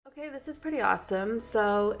Okay, this is pretty awesome.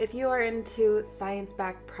 So if you are into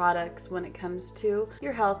science-backed products when it comes to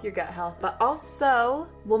your health, your gut health, but also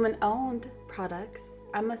woman-owned products,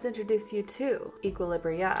 I must introduce you to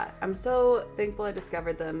Equilibria. I'm so thankful I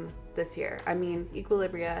discovered them this year.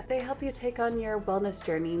 Equilibria, they help you take on your wellness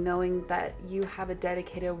journey knowing that you have a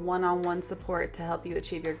dedicated one-on-one support to help you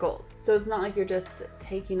achieve your goals. So it's not like you're just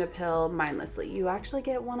taking a pill mindlessly. You actually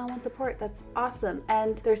get one-on-one support. That's awesome.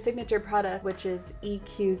 And their signature product, which is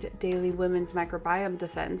EQ's Daily Women's Microbiome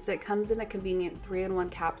Defense, it comes in a convenient 3-in-1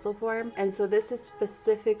 capsule form. And so this is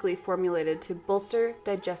specifically formulated to bolster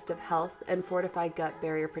digestive health and fortify gut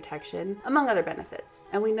barrier protection, among other benefits.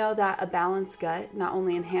 And we know that a balanced gut not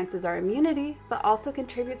only enhances our immunity, but also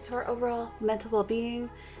contributes to our overall mental well-being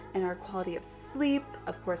and our quality of sleep,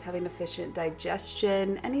 of course, having efficient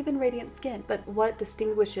digestion and even radiant skin. But what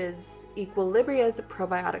distinguishes Equilibria's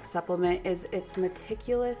probiotic supplement is its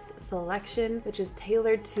meticulous selection, which is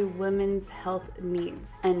tailored to women's health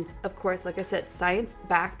needs. And of course, like I said,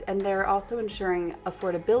 science-backed, and they're also ensuring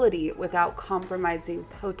affordability without compromising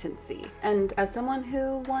potency. And as someone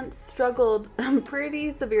who once struggled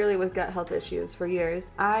pretty severely with gut health issues for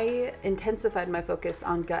years, I intensified my focus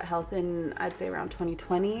on gut health in, I'd say, around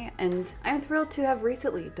 2020. And I'm thrilled to have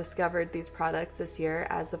recently discovered these products this year,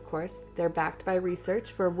 as of course, they're backed by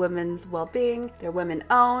research for women's well-being, they're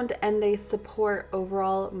women-owned, and they support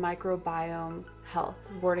overall microbiome health,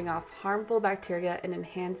 warding off harmful bacteria and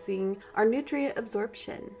enhancing our nutrient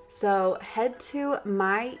absorption. So head to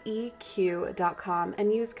myeq.com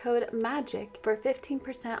and use code MAGIC for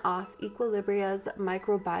 15% off Equilibria's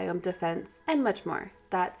microbiome defense and much more.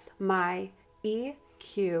 That's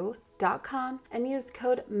myeq.com and use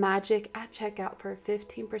code MAGIC at checkout for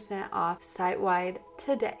 15% off site-wide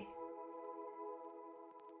today.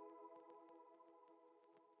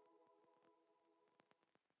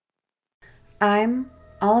 I'm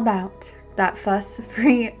all about that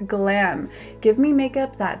fuss-free glam. Give me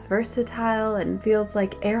makeup that's versatile and feels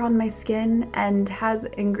like air on my skin and has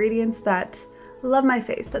ingredients that love my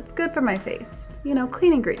face, that's good for my face.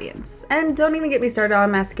 Clean ingredients. And don't even get me started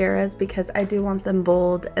on mascaras because I do want them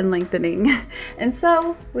bold and lengthening. And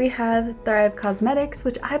so we have Thrive Causemetics,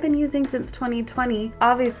 which I've been using since 2020,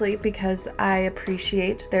 obviously because I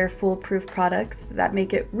appreciate their foolproof products that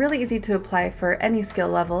make it really easy to apply for any skill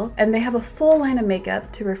level. And they have a full line of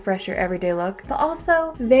makeup to refresh your everyday look, but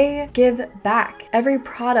also they give back. Every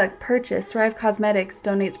product purchased, Thrive Causemetics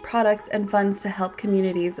donates products and funds to help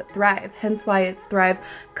communities thrive, hence why it's Thrive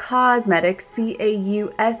Causemetics,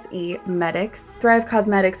 C-A-U-S-E Medics. Thrive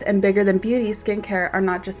Causemetics and Bigger Than Beauty skincare are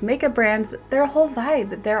not just makeup brands, they're a whole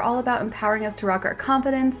vibe. They're all about empowering us to rock our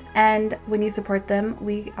confidence, and when you support them,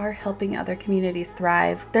 we are helping other communities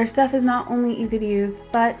thrive. Their stuff is not only easy to use,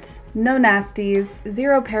 but no nasties,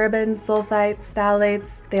 zero parabens, sulfites,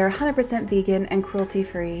 phthalates. They are 100% vegan and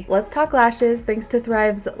cruelty-free. Let's talk lashes. Thanks to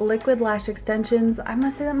Thrive's liquid lash extensions, I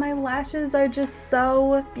must say that my lashes are just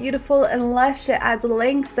so beautiful and lush. It adds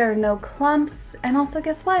length, there are no clumps, and also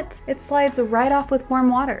guess what? It slides right off with warm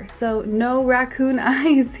water, so no raccoon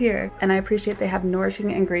eyes here. And I appreciate they have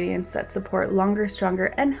nourishing ingredients that support longer,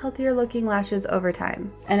 stronger, and healthier looking lashes over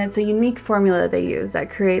time. And it's a unique formula they use that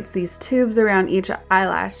creates these tubes around each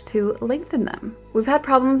eyelash to lengthen them. We've had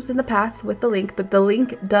problems in the past with the link, but the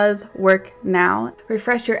link does work now.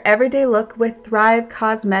 Refresh your everyday look with Thrive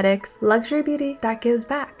Causemetics, luxury beauty that gives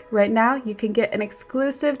back. Right now, you can get an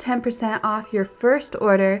exclusive 10% off your first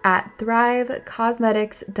order at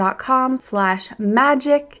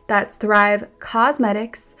thrivecausemetics.com/magic. That's Thrive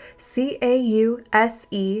Causemetics,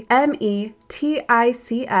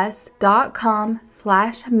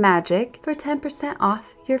 CAUSEMETICS.com/magic for 10%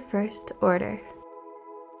 off your first order.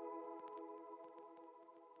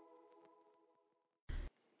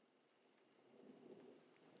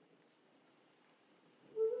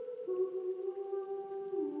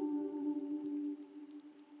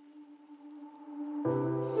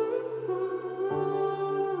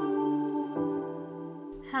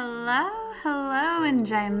 Hello, and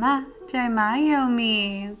Jaima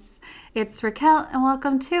Yomis. It's Raquel, and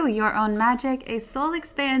welcome to Your Own Magic, a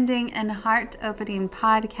soul-expanding and heart-opening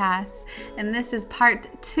podcast. And this is part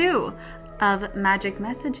 2 of magic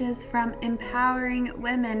messages from empowering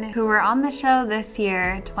women who were on the show this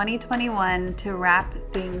year, 2021, to wrap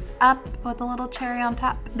things up with a little cherry on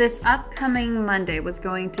top. This upcoming Monday was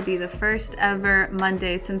going to be the first ever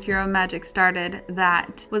Monday since Your Own Magic started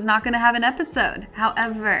that was not going to have an episode.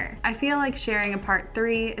 However, I feel like sharing a part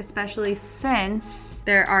 3, especially since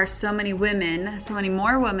there are so many women, so many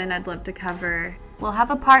more women I'd love to cover. We'll have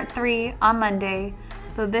a part 3 on Monday,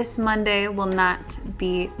 so this Monday will not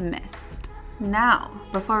be missed. Now,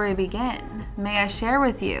 before we begin, may I share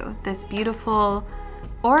with you this beautiful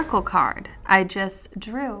oracle card I just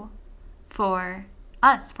drew for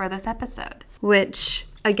us for this episode, which,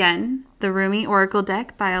 again, the Rumi Oracle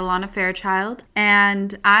deck by Alana Fairchild.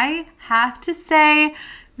 And I have to say,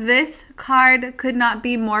 this card could not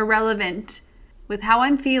be more relevant with how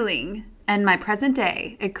I'm feeling and my present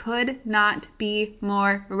day. It could not be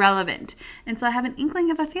more relevant. And so I have an inkling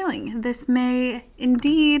of a feeling this may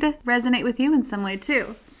indeed resonate with you in some way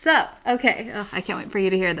too. So, okay, I can't wait for you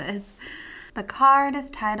to hear this. The card is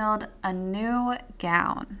titled A New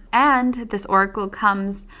Gown, and this oracle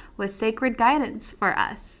comes with sacred guidance for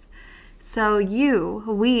us. So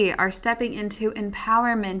we are stepping into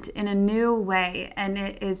empowerment in a new way, and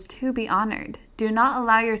it is to be honored. Do not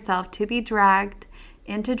allow yourself to be dragged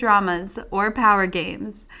into dramas or power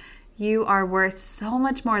games. You are worth so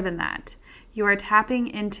much more than that. You are tapping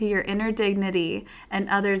into your inner dignity, and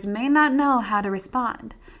others may not know how to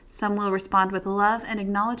respond. Some will respond with love and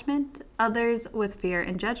acknowledgement, others with fear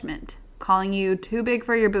and judgment, calling you too big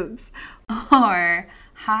for your boots or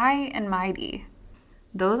high and mighty.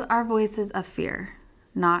 Those are voices of fear,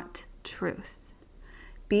 not truth.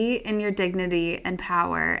 Be in your dignity and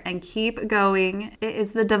power and keep going. It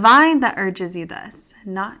is the divine that urges you thus,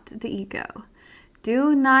 not the ego.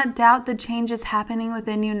 Do not doubt the changes happening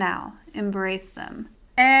within you now. Embrace them.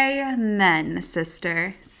 Amen,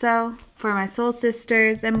 sister. So, for my soul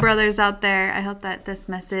sisters and brothers out there, I hope that this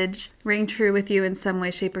message ring true with you in some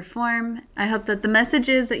way, shape, or form. I hope that the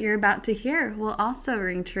messages that you're about to hear will also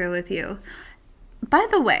ring true with you. By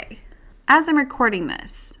the way, as I'm recording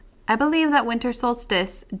this, I believe that winter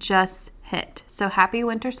solstice just hit. So happy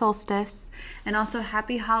winter solstice, and also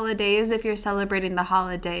happy holidays if you're celebrating the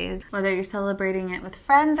holidays, whether you're celebrating it with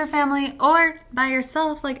friends or family or by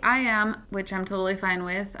yourself like I am, which I'm totally fine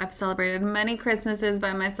with. I've celebrated many Christmases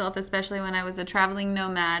by myself, especially when I was a traveling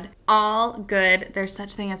nomad. All good. There's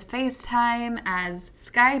such thing as FaceTime, as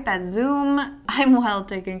Skype, as Zoom. I'm well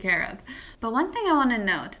taken care of. But one thing I want to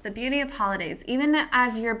note, the beauty of holidays, even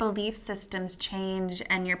as your belief systems change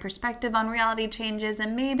and your perspective on reality changes,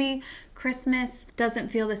 and maybe Christmas doesn't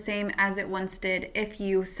feel the same as it once did if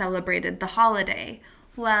you celebrated the holiday.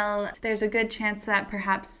 Well, there's a good chance that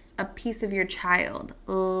perhaps a piece of your child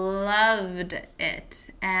loved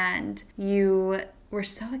it and you were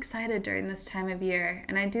so excited during this time of year.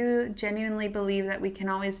 And I do genuinely believe that we can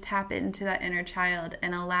always tap into that inner child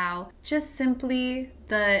and allow just simply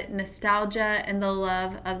the nostalgia and the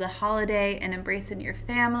love of the holiday and embracing your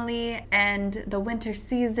family and the winter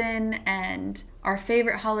season and our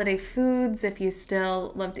favorite holiday foods, if you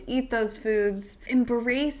still love to eat those foods.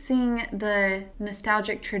 Embracing the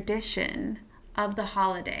nostalgic tradition of the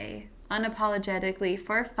holiday unapologetically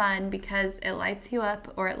for fun because it lights you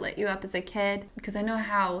up, or it lit you up as a kid, because I know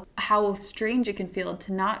how strange it can feel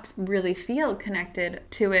to not really feel connected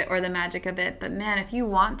to it or the magic of it. But man, if you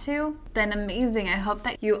want to, then amazing. I hope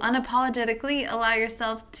that you unapologetically allow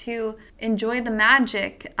yourself to enjoy the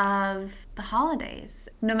magic of the holidays.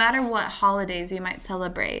 No matter what holidays you might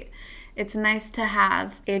celebrate, it's nice to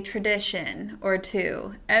have a tradition or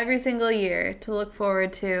two every single year to look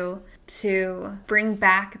forward to bring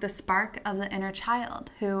back the spark of the inner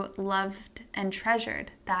child who loved and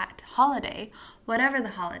treasured that holiday, whatever the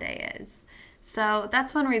holiday is. So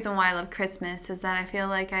that's one reason why I love Christmas, is that I feel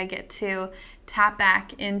like I get to tap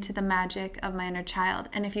back into the magic of my inner child.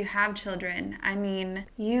 And if you have children, I mean,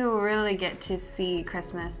 you really get to see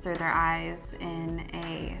Christmas through their eyes in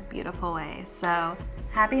a beautiful way. So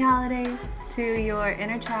happy holidays to your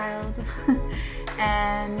inner child.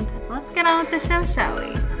 And let's get on with the show, shall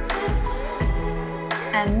we?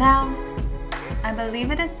 And now, I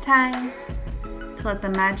believe it is time to let the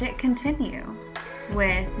magic continue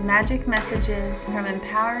with Magic Messages from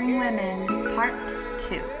Empowering Women, Part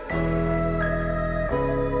 2.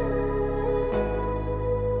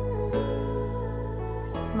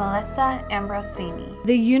 Melissa Ambrosini.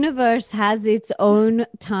 The universe has its own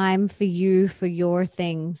time for you, for your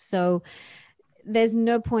thing. So there's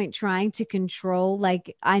no point trying to control.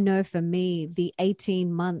 Like, I know for me, the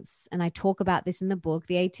 18 months, and I talk about this in the book,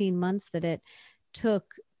 the 18 months that it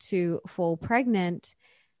took to fall pregnant,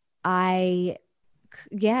 there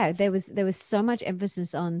was so much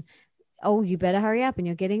emphasis on, oh, you better hurry up and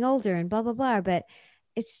you're getting older and blah, blah, blah. But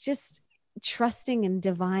it's just trusting in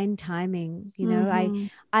divine timing. You know, Mm-hmm.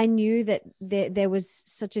 I knew that there was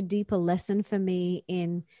such a deeper lesson for me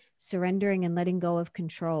in surrendering and letting go of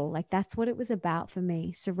control. Like, that's what it was about for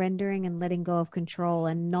me, surrendering and letting go of control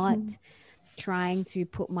and not trying to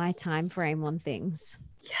put my time frame on things.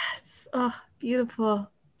 Yes. Oh, beautiful.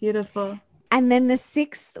 Beautiful. And then the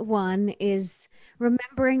sixth one is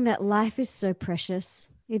remembering that life is so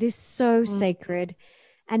precious. It is so Mm. sacred.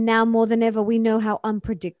 And now more than ever, we know how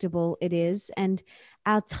unpredictable it is. And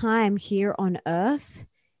our time here on earth,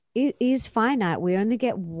 it is finite. We only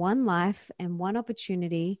get one life and one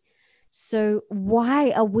opportunity. So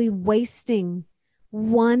why are we wasting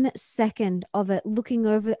 1 second of it looking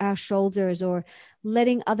over our shoulders or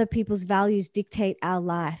letting other people's values dictate our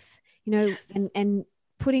life? Yes. And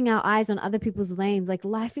putting our eyes on other people's lanes. Like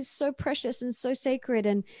life is so precious and so sacred.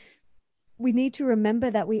 And we need to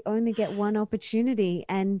remember that we only get one opportunity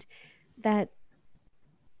and that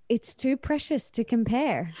it's too precious to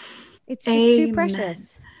compare. It's just too Amen.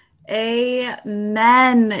 precious.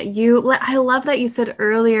 Amen. I love that you said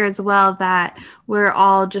earlier as well that we're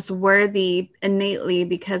all just worthy innately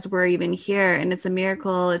because we're even here, and it's a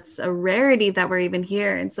miracle. It's a rarity that we're even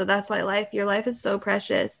here. And so that's why your life is so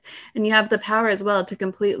precious, and you have the power as well to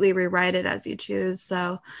completely rewrite it as you choose.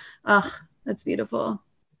 So, that's beautiful.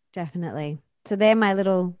 Definitely. So they're my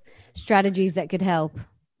little strategies that could help.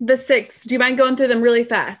 The six, do you mind going through them really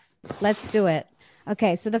fast? Let's do it.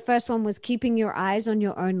 Okay. So the first one was keeping your eyes on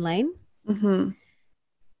your own lane. Mm-hmm.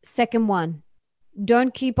 Second one,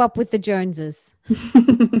 don't keep up with the Joneses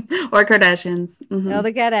Or Kardashians. Mm-hmm. or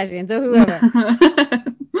the Kardashians or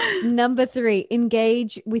whoever. Number 3,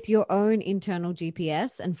 engage with your own internal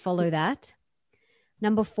GPS and follow that.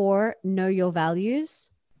 Number 4, know your values.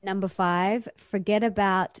 Number 5, forget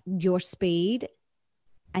about your speed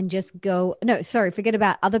and just go. No, sorry, forget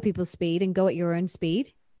about other people's speed and go at your own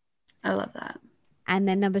speed. I love that. And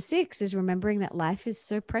then number 6 is remembering that life is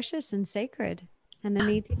so precious and sacred and the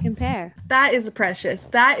need to compare. That is precious.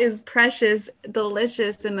 That is precious,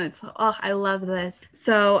 delicious, and I love this.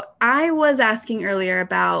 So I was asking earlier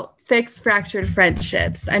about fixed fractured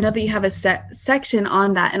friendships. I know that you have a section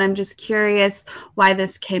on that, and I'm just curious why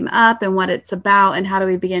this came up and what it's about and how do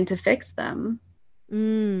we begin to fix them?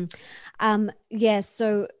 Yes,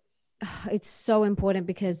 so it's so important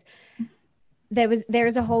because there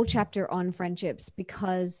is a whole chapter on friendships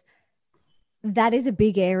because that is a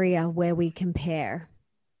big area where we compare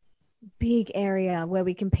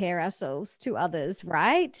ourselves to others,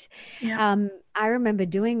 right? Yeah. I remember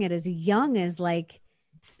doing it as young as like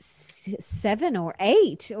 7 or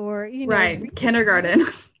 8 or Right. really, Kindergarten.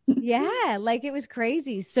 yeah, like it was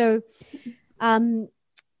crazy. So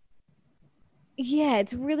yeah,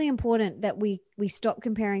 it's really important that we stop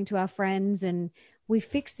comparing to our friends and we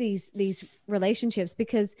fix these relationships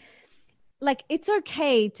because like it's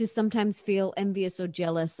okay to sometimes feel envious or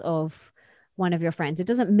jealous of one of your friends. It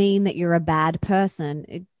doesn't mean that you're a bad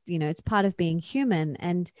person. It's part of being human.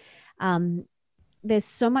 And there's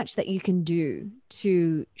so much that you can do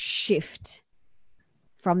to shift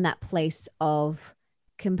from that place of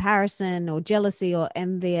comparison or jealousy or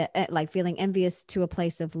envy, like feeling envious, to a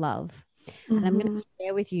place of love. Mm-hmm. And I'm going to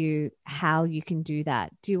share with you how you can do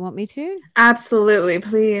that. Do you want me to? Absolutely,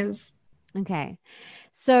 please. Okay.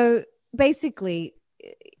 So basically,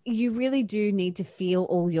 you really do need to feel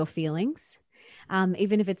all your feelings,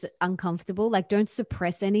 even if it's uncomfortable. Like, don't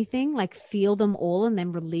suppress anything. Like, feel them all and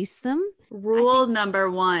then release them. Rule number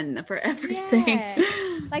 1 for everything. Yeah.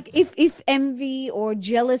 Like, if envy or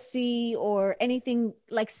jealousy or anything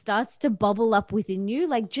like starts to bubble up within you,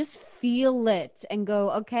 like just feel it and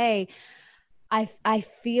go, okay, I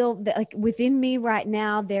feel that like within me right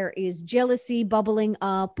now there is jealousy bubbling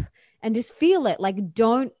up. And just feel it. Like,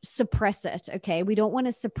 don't suppress it. Okay. We don't want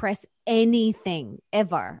to suppress anything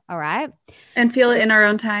ever. All right. And feel it in our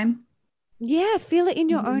own time. Yeah. Feel it in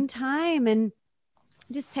your own time and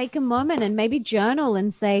just take a moment and maybe journal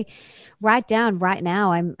and say, write down right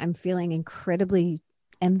now. I'm feeling incredibly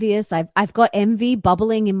envious. I've got envy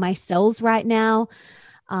bubbling in my cells right now.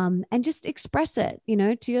 And just express it,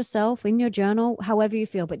 to yourself in your journal, however you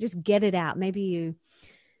feel, but just get it out. Maybe you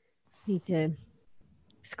need to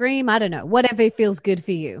scream, I don't know, whatever feels good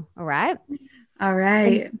for you. All right. All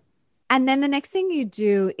right. And then the next thing you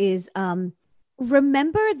do is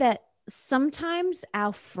remember that sometimes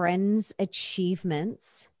our friends'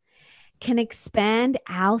 achievements can expand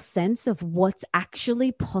our sense of what's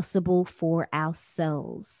actually possible for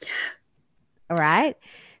ourselves. All right.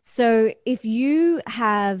 So if you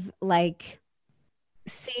have like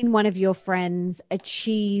seen one of your friends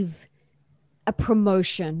achieve a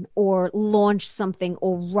promotion or launch something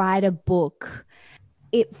or write a book,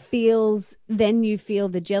 then you feel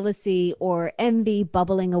the jealousy or envy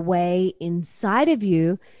bubbling away inside of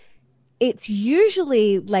you. It's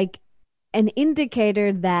usually like an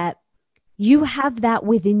indicator that you have that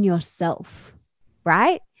within yourself,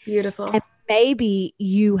 right? Beautiful. And maybe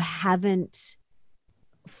you haven't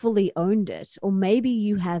fully owned it, or maybe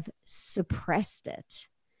you have suppressed it.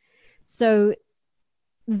 So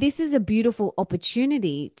this is a beautiful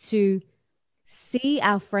opportunity to see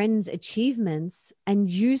our friends' achievements and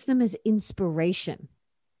use them as inspiration.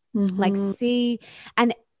 Like see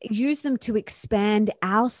and use them to expand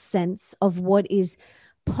our sense of what is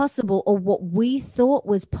possible, or what we thought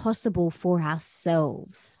was possible for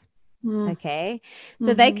ourselves. Okay.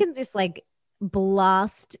 So they can just like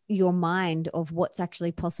blast your mind of what's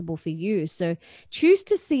actually possible for you. So choose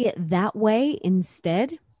to see it that way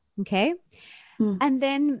instead. Okay. And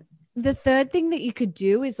then the third thing that you could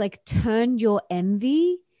do is like turn your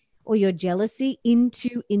envy or your jealousy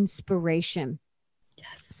into inspiration.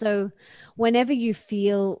 Yes. So whenever you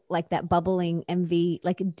feel like that bubbling envy,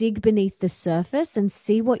 like dig beneath the surface and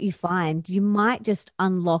see what you find. You might just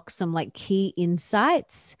unlock some like key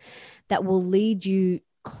insights that will lead you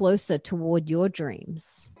closer toward your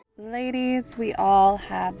dreams. Ladies, we all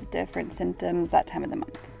have different symptoms that time of the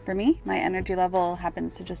month. For me, my energy level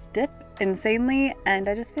happens to just dip insanely and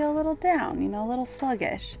I just feel a little down, a little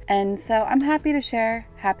sluggish. And so I'm happy to share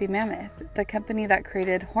Happy Mammoth, the company that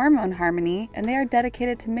created Hormone Harmony, and they are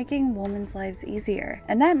dedicated to making women's lives easier.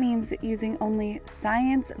 And that means using only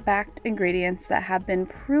science-backed ingredients that have been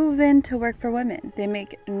proven to work for women. They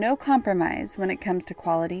make no compromise when it comes to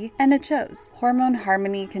quality, and it shows. Hormone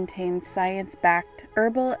Harmony contains science-backed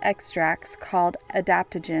herbal extracts called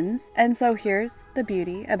adaptogens. And so here's the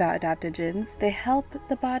beauty about adaptogens. They help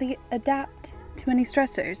the body adapt to any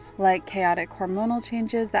stressors, like chaotic hormonal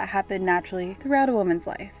changes that happen naturally throughout a woman's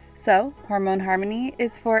life. So, Hormone Harmony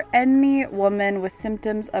is for any woman with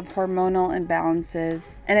symptoms of hormonal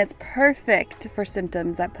imbalances, and it's perfect for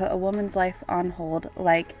symptoms that put a woman's life on hold,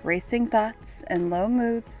 like racing thoughts and low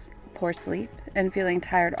moods, poor sleep, and feeling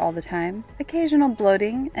tired all the time, occasional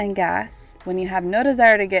bloating and gas when you have no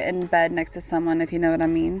desire to get in bed next to someone, if you know what I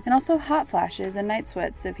mean, and also hot flashes and night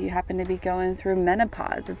sweats if you happen to be going through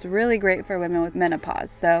menopause. It's really great for women with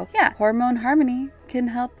menopause. So yeah, Hormone Harmony can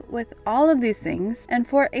help with all of these things, and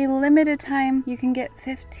for a limited time you can get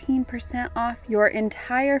 15% off your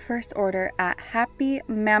entire first order at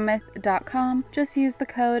happymammoth.com. Just use the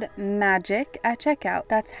code MAGIC at checkout.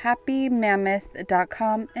 That's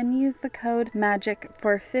happymammoth.com and use the code MAGIC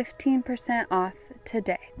for 15% off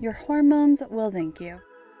today. Your hormones will thank you.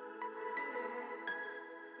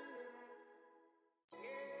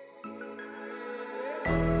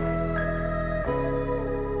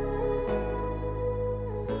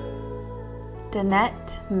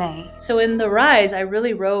 Danette May. So in The Rise, I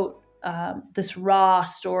really wrote this raw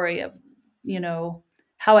story of,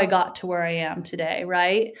 how I got to where I am today,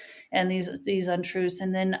 right? And these untruths.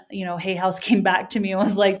 And then, Hay House came back to me and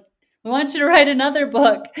was like, we want you to write another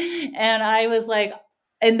book. And I was like,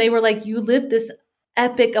 and they were like, you lived this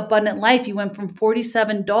epic abundant life. You went from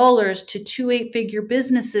 $47 to 2 8-figure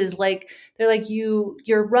businesses. Like they're like,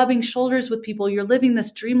 you're rubbing shoulders with people. You're living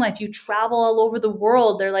this dream life. You travel all over the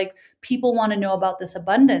world. They're like, people want to know about this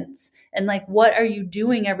abundance. And like, what are you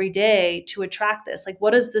doing every day to attract this? Like,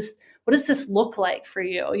 what does this look like for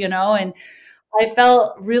you? And I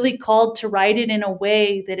felt really called to write it in a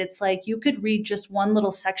way that it's like you could read just one little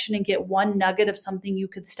section and get one nugget of something you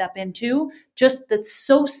could step into, just that's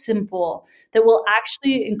so simple that will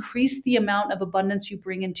actually increase the amount of abundance you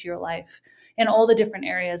bring into your life in all the different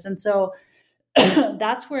areas. And so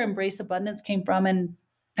that's where Embrace Abundance came from. And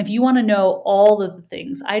if you want to know all of the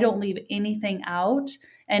things, I don't leave anything out.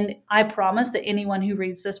 And I promise that anyone who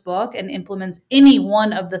reads this book and implements any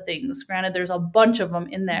one of the things, granted, there's a bunch of them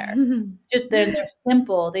in there, just they're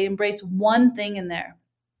simple. They embrace one thing in there,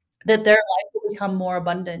 that their life will become more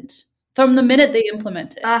abundant from the minute they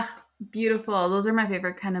implement it. Beautiful. Those are my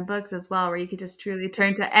favorite kind of books as well, where you could just truly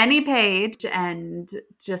turn to any page and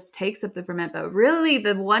just take something from it. But really,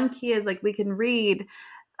 the one key is like we can read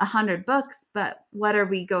 100 books, but what are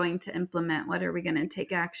we going to implement? What are we going to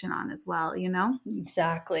take action on as well,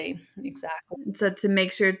 Exactly. So to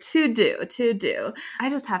make sure to do, I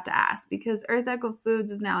just have to ask, because Earth Echo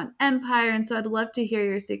Foods is now an empire. And so I'd love to hear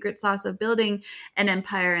your secret sauce of building an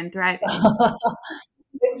empire and thriving.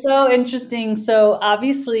 It's so interesting. So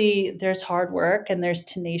obviously there's hard work and there's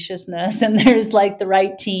tenaciousness and there's like the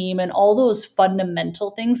right team and all those fundamental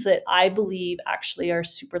things that I believe actually are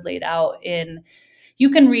super laid out in. You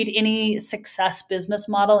can read any success business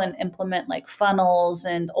model and implement like funnels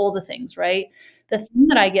and all the things, right? The thing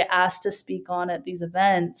that I get asked to speak on at these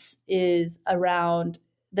events is around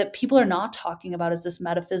that people are not talking about is this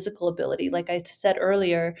metaphysical ability. Like I said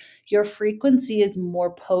earlier, your frequency is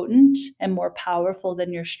more potent and more powerful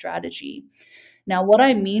than your strategy. Now, what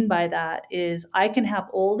I mean by that is I can have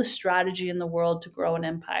all the strategy in the world to grow an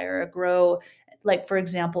empire, grow like, for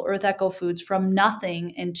example, Earth Echo Foods from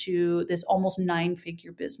nothing into this almost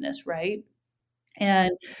 9-figure business, right?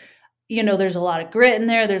 And, there's a lot of grit in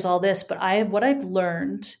there, there's all this, but what I've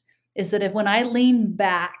learned is that when I lean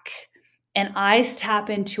back and I tap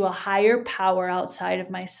into a higher power outside of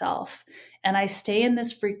myself, and I stay in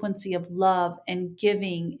this frequency of love and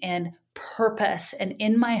giving and purpose, and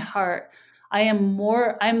in my heart, I'm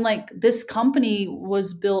like, this company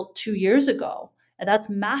was built 2 years ago. And that's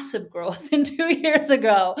massive growth in 2 years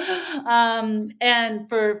ago. And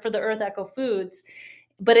for the Earth Echo Foods,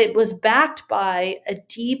 but it was backed by a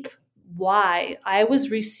deep why. I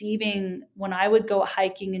was receiving, when I would go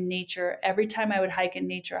hiking in nature, every time I would hike in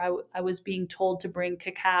nature, I was being told to bring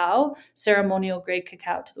cacao, ceremonial grade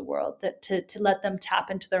cacao, to the world, that to let them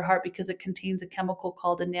tap into their heart, because it contains a chemical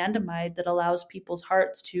called anandamide that allows people's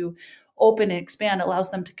hearts to open and expand,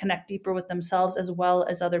 allows them to connect deeper with themselves as well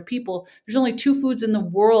as other people. There's only 2 foods in the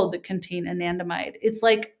world that contain anandamide. It's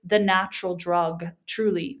like the natural drug,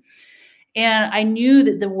 truly. And I knew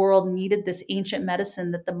that the world needed this ancient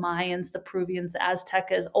medicine that the Mayans, the Peruvians, the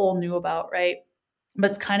Aztecas all knew about, right?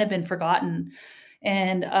 But it's kind of been forgotten.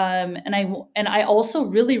 And I also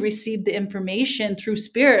really received the information through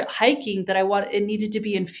spirit hiking that it needed to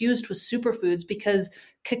be infused with superfoods, because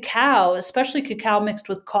cacao, especially cacao mixed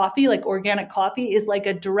with coffee, like organic coffee, is like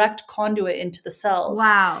a direct conduit into the cells.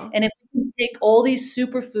 Wow. And if you take all these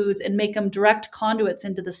superfoods and make them direct conduits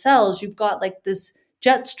into the cells, you've got like this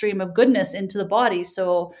jet stream of goodness into the body.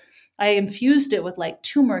 So I infused it with like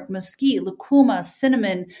turmeric, mesquite, lucuma,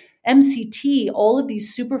 cinnamon, MCT, all of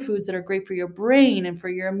these superfoods that are great for your brain and for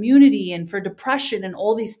your immunity and for depression and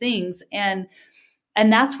all these things. And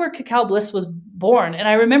that's where Cacao Bliss was born. And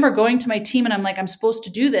I remember going to my team and I'm like, I'm supposed to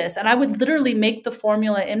do this. And I would literally make the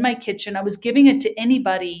formula in my kitchen. I was giving it to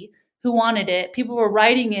anybody who wanted it. People were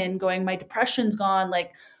writing in going, my depression's gone.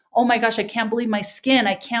 Like, oh my gosh, I can't believe my skin.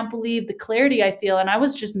 I can't believe the clarity I feel. And I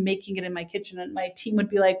was just making it in my kitchen. And my team would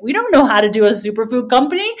be like, we don't know how to do a superfood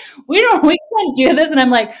company. We can't do this. And I'm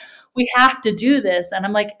like, we have to do this. And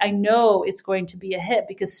I'm like, I know it's going to be a hit,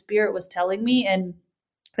 because Spirit was telling me. And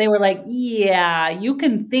they were like, yeah, you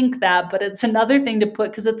can think that, but it's another thing to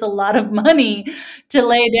put, because it's a lot of money to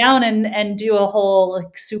lay down and do a whole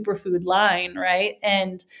like superfood line, right?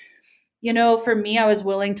 And for me, I was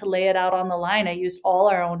willing to lay it out on the line. I used all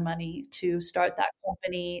our own money to start that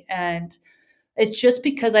company. And it's just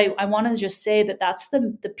because I want to just say that that's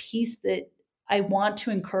the piece that I want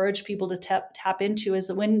to encourage people to tap into,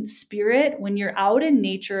 is when you're out in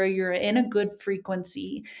nature, you're in a good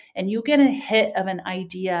frequency and you get a hit of an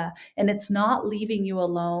idea and it's not leaving you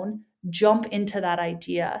alone, jump into that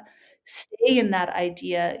idea. Stay in that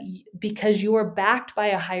idea, because you are backed by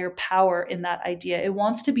a higher power in that idea. It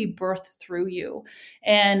wants to be birthed through you.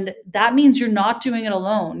 And that means you're not doing it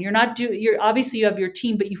alone. You're obviously, you have your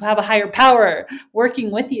team, but you have a higher power working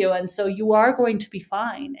with you. And so you are going to be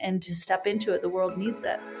fine, and to step into it. The world needs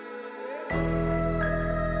it.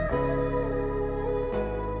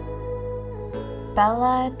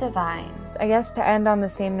 Bella Divine. I guess to end on the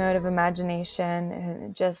same note of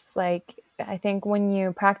imagination, just like, I think when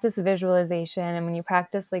you practice visualization and when you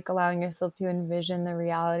practice like allowing yourself to envision the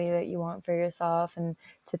reality that you want for yourself and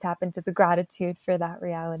to tap into the gratitude for that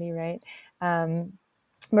reality, right? But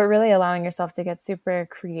really allowing yourself to get super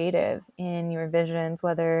creative in your visions,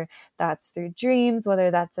 whether that's through dreams, whether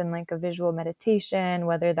that's in like a visual meditation,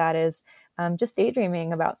 whether that is just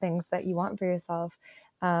daydreaming about things that you want for yourself,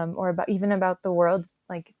 or about the world,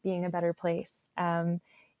 like being a better place.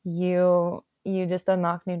 You just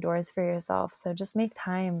unlock new doors for yourself. So just make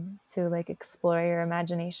time to like explore your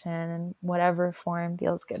imagination in whatever form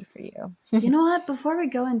feels good for you. You know what? Before we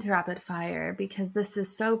go into rapid fire, because this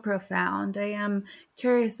is so profound, I am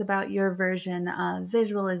curious about your version of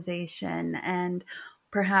visualization and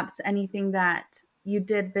perhaps anything that you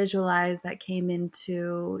did visualize that came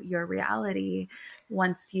into your reality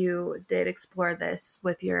once you did explore this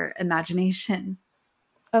with your imagination.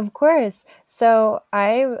 Of course. So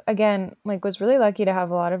I, again, like was really lucky to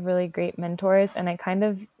have a lot of really great mentors, and I kind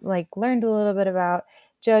of like learned a little bit about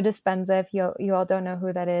Joe Dispenza. If you all don't know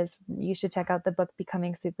who that is, you should check out the book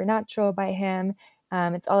Becoming Supernatural by him.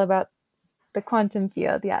 It's all about the quantum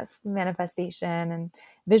field, yes, manifestation and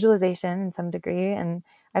visualization in some degree. And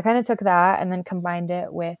I kind of took that and then combined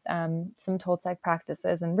it with some Toltec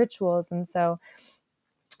practices and rituals. And so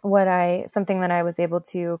something that I was able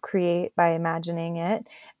to create by imagining it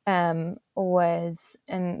was,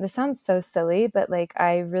 and this sounds so silly, but like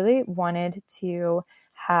I really wanted to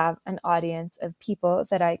have an audience of people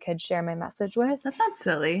that I could share my message with. That's not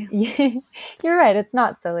silly. You're right. It's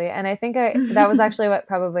not silly. And I think that was actually what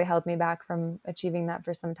probably held me back from achieving that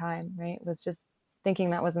for some time, right? Was just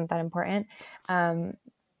thinking that wasn't that important.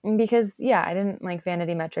 Because I didn't like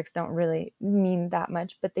vanity metrics don't really mean that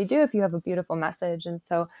much, but they do if you have a beautiful message. And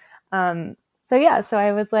so I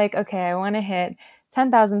was like, okay, I want to hit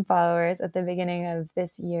 10,000 followers at the beginning of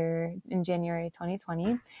this year in January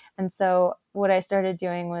 2020. And so what I started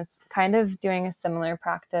doing was kind of doing a similar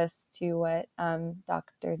practice to what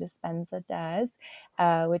Dr. Dispenza does,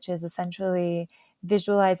 which is essentially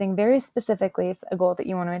visualizing very specifically a goal that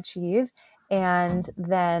you want to achieve, and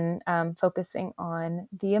then focusing on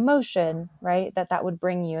the emotion, right, that would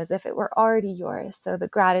bring you as if it were already yours. So the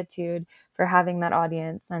gratitude for having that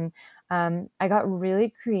audience. And I got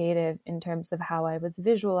really creative in terms of how I was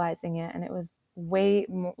visualizing it. And it was way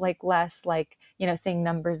more, like less like, seeing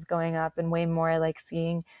numbers going up, and way more like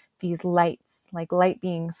seeing these lights, like light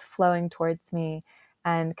beings flowing towards me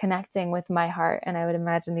and connecting with my heart. And I would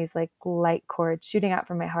imagine these like light cords shooting out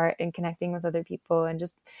from my heart and connecting with other people, and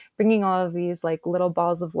just bringing all of these like little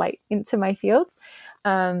balls of light into my fields.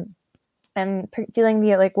 And feeling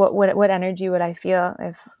the like what energy would I feel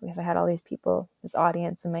if I had all these people, this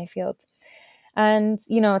audience in my field. And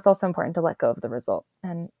it's also important to let go of the result.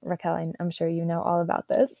 And Raquel, I'm sure you know all about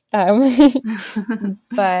this.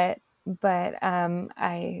 But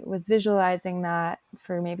I was visualizing that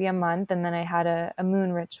for maybe a month, and then I had a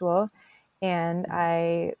moon ritual, and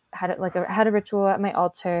I had a ritual at my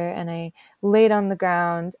altar, and I laid on the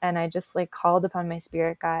ground, and I just like called upon my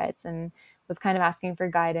spirit guides, and was kind of asking for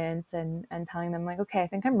guidance and telling them like, okay, I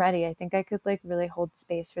think I'm ready. I think I could like really hold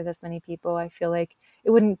space for this many people. I feel like it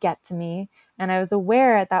wouldn't get to me. And I was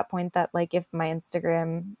aware at that point that like if my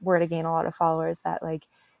Instagram were to gain a lot of followers, that like,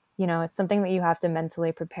 it's something that you have to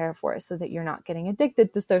mentally prepare for, so that you're not getting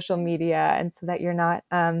addicted to social media, and so that you're not,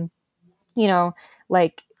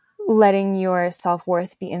 like letting your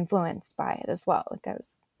self-worth be influenced by it as well. Like I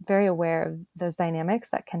was very aware of those dynamics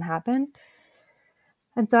that can happen.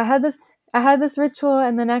 And so I had this ritual,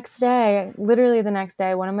 and literally the next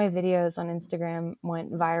day, one of my videos on Instagram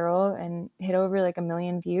went viral and hit over like 1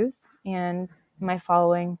 million views, and my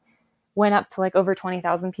following went up to like over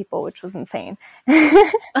 20,000 people, which was insane.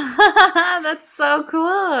 That's so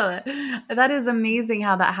cool. That is amazing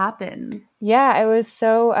how that happens. Yeah, it was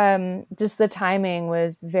so, just the timing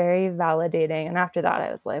was very validating. And after that,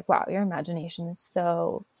 I was like, wow, your imagination is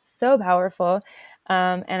so, so powerful.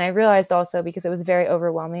 And I realized also, because it was very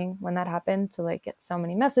overwhelming when that happened, to like get so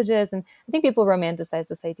many messages. And I think people romanticize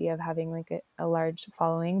this idea of having like a large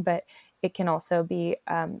following, but it can also be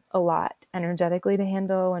a lot energetically to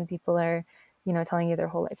handle when people are, telling you their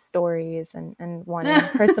whole life stories and wanting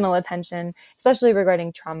personal attention, especially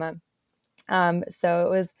regarding trauma.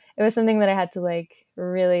 So it was something that I had to like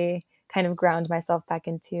really kind of ground myself back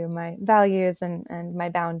into my values and my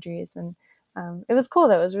boundaries. And it was cool.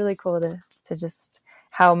 That was really cool to just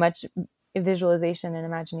how much visualization and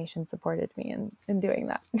imagination supported me in doing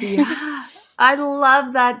that. Yeah. I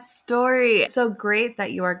love that story. So great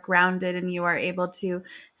that you are grounded and you are able to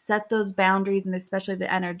set those boundaries, and especially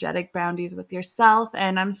the energetic boundaries with yourself.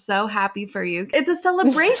 And I'm so happy for you. It's a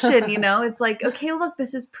celebration, It's like, okay, look,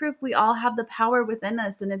 this is proof we all have the power within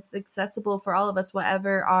us, and it's accessible for all of us,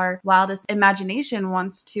 whatever our wildest imagination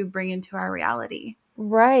wants to bring into our reality.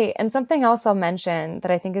 Right. And something else I'll mention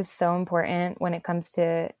that I think is so important when it comes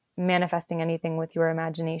to manifesting anything with your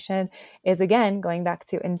imagination is, again, going back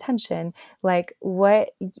to intention. Like what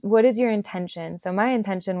is your intention? So my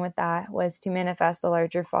intention with that was to manifest a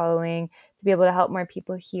larger following, to be able to help more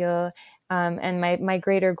people heal. And my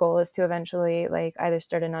greater goal is to eventually like either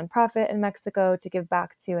start a nonprofit in Mexico to give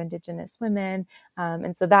back to Indigenous women.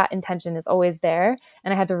 And so that intention is always there.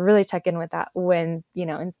 And I had to really check in with that when,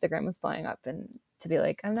 Instagram was blowing up, and to be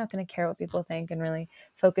like, I'm not going to care what people think, and really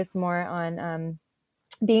focus more on,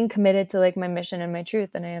 being committed to like my mission and my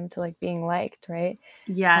truth than I am to like being liked, right?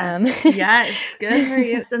 Yes. Yes. Good for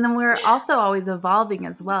you. And then we're also always evolving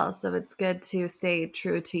as well. So it's good to stay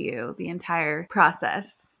true to you the entire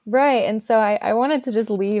process. Right. And so I wanted to just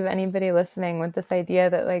leave anybody listening with this idea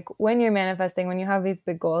that like when you're manifesting, when you have these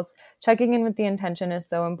big goals, checking in with the intention is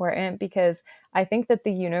so important, because I think that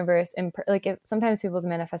the universe, if sometimes people's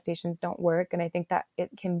manifestations don't work. And I think that it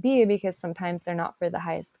can be because sometimes they're not for the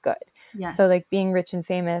highest good. Yes. So like being rich and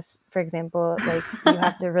famous, for example, like you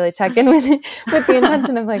have to really check in with the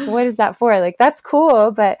intention of like, what is that for? Like, that's cool,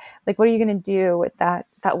 but like, what are you going to do with that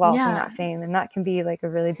wealth and that fame? And that can be like a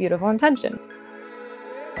really beautiful intention.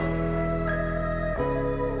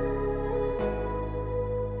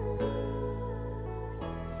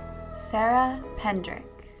 Sarah Pendrick.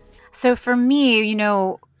 So for me,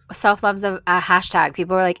 self-love's a hashtag.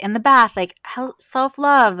 People are like, in the bath, like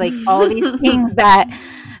self-love, like all these things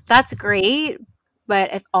that's great.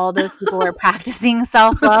 But if all those people were practicing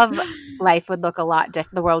self-love, life would look a lot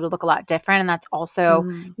different. The world would look a lot different. And that's also,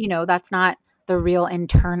 that's not the real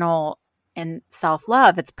internal and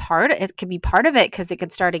self-love. It could be part of it because it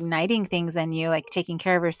could start igniting things in you, like taking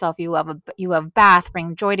care of yourself. You love bath,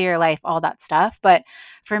 bring joy to your life, all that stuff. But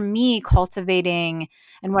for me, cultivating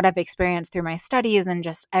and what I've experienced through my studies and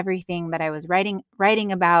just everything that I was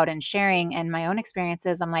writing about and sharing and my own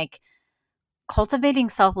experiences, I'm like, cultivating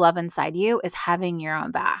self-love inside you is having your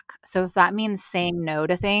own back. So if that means saying no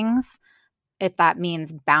to things, if that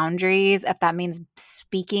means boundaries, if that means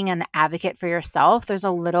speaking an advocate for yourself, there's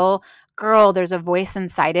a voice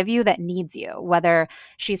inside of you that needs you, whether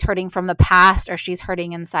she's hurting from the past or she's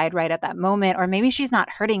hurting inside right at that moment, or maybe she's not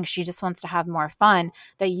hurting, she just wants to have more fun,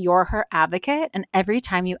 that you're her advocate. And every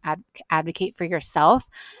time you advocate for yourself,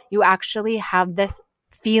 you actually have this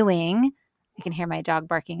feeling. You can hear my dog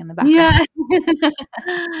barking in the background. Yeah.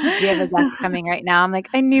 We have a guest coming right now. I'm like,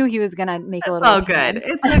 I knew he was going to make a little. Oh, good.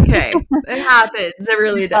 It's okay. It happens. It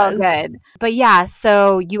really does. Oh, good. But yeah,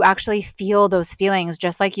 so you actually feel those feelings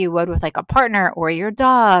just like you would with like a partner or your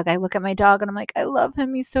dog. I look at my dog and I'm like, I love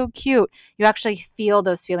him. He's so cute. You actually feel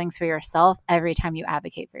those feelings for yourself every time you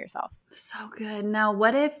advocate for yourself. So good. Now,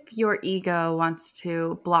 what if your ego wants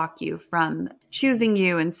to block you from choosing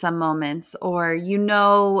you in some moments, or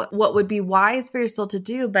what would be wise for yourself to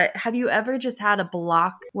do, but have you ever just had a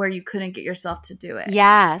block where you couldn't get yourself to do it?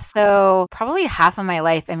 Yeah. So probably half of my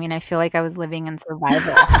life, I feel like I was living in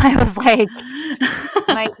survival. I was like,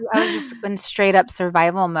 I was just in straight up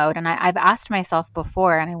survival mode. And I've asked myself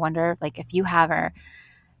before, and I wonder if you have, or,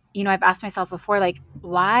 I've asked myself before, like,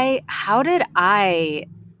 how did I,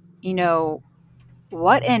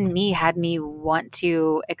 what in me had me want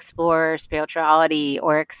to explore spirituality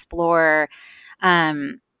or explore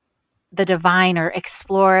the divine or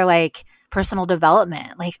explore like personal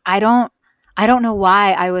development? Like, I don't know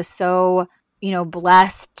why I was so,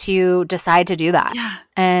 blessed to decide to do that. Yeah.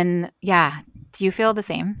 And yeah. Do you feel the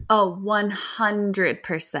same? Oh,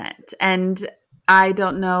 100%. And I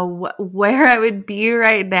don't know where I would be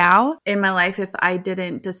right now in my life if I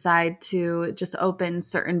didn't decide to just open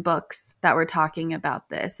certain books that were talking about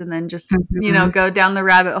this and then just, go down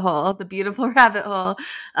the beautiful rabbit hole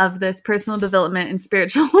of this personal development and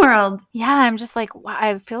spiritual world. Yeah. I'm just like, wow,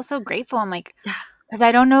 I feel so grateful. I'm like, because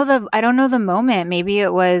I don't know the moment. Maybe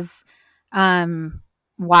it was,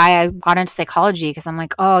 why I got into psychology, because I'm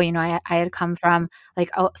like, I had come from like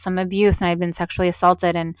some abuse and I'd been sexually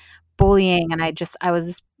assaulted and bullying, and I was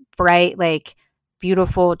this bright, like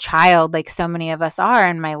beautiful child, like so many of us are,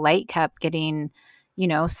 and my light kept getting,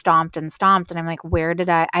 stomped, and I'm like, where did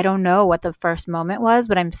I don't know what the first moment was,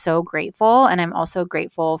 but I'm so grateful. And I'm also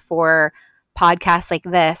grateful for podcasts like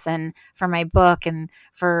this and for my book and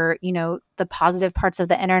for, the positive parts of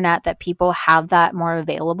the internet that people have that more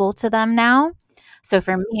available to them now. So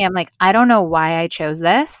for me, I'm like, I don't know why I chose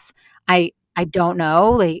this. I don't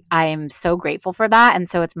know. Like, I am so grateful for that. And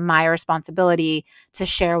so it's my responsibility to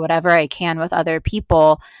share whatever I can with other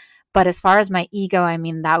people. But as far as my ego,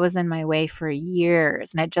 that was in my way for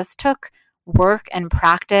years. And it just took work and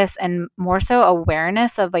practice and more so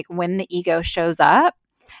awareness of like when the ego shows up.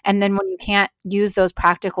 And then when you can't use those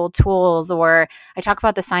practical tools, or I talk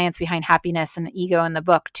about the science behind happiness and the ego in the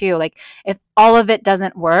book too. Like if all of it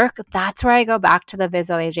doesn't work, that's where I go back to the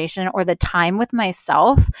visualization or the time with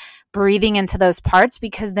myself, breathing into those parts,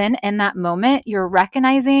 because then in that moment, you're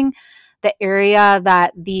recognizing the area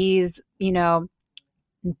that these,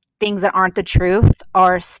 things that aren't the truth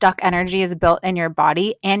or stuck energy is built in your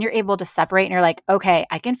body, and you're able to separate and you're like, okay,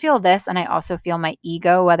 I can feel this. And I also feel my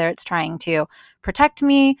ego, whether it's trying to protect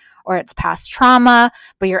me or it's past trauma,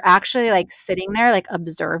 but you're actually like sitting there, like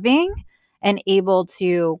observing and able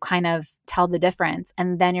to kind of tell the difference.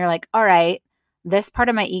 And then you're like, all right, this part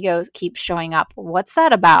of my ego keeps showing up. What's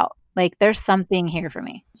that about? Like, there's something here for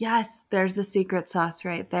me. Yes, there's the secret sauce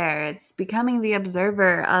right there. It's becoming the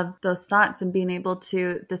observer of those thoughts and being able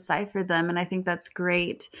to decipher them. And I think that's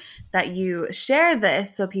great that you share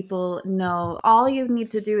this so people know all you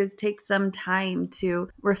need to do is take some time to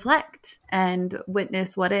reflect and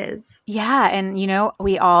witness what is. Yeah. And,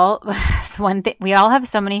 we all have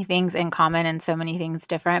so many things in common and so many things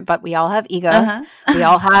different, but we all have egos. We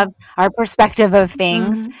all have our perspective of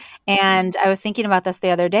things. Mm-hmm. And I was thinking about this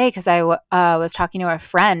the other day because I was talking to a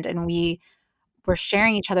friend and we were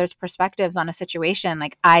sharing each other's perspectives on a situation.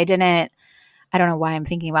 Like I I don't know why I'm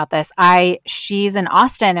thinking about this. She's in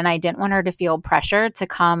Austin, and I didn't want her to feel pressure to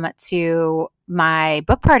come to my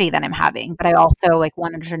book party that I'm having, but I also like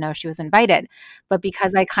wanted her to know she was invited. But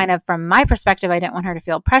because I kind of, from my perspective, I didn't want her to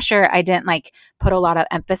feel pressure, I didn't like put a lot of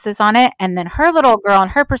emphasis on it. And then her little girl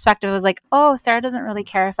and her perspective was like, oh, Sarah doesn't really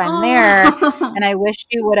care if I'm there. And I wish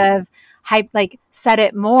she would have said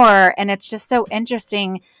it more. And it's just so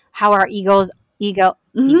interesting how our egos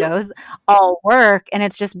all work. And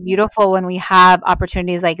it's just beautiful when we have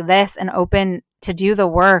opportunities like this and open to do the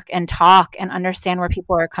work and talk and understand where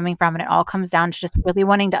people are coming from. And it all comes down to just really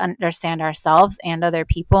wanting to understand ourselves and other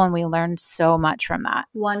people. And we learned so much from that.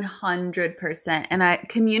 100%. And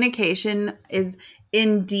communication is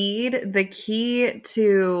indeed the key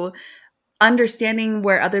to understanding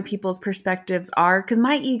where other people's perspectives are, because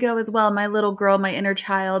my ego as well, my little girl, my inner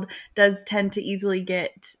child does tend to easily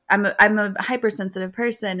I'm a hypersensitive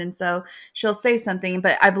person, and so she'll say something,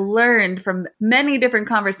 but I've learned from many different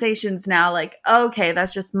conversations now, like, okay,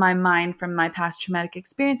 that's just my mind from my past traumatic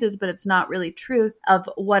experiences, but it's not really truth of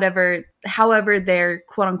however they're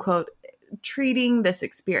quote unquote treating this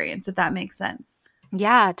experience, if that makes sense.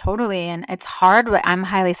 Yeah, totally. And it's hard, but I'm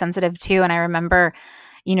highly sensitive too. And I remember,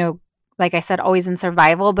 like I said, always in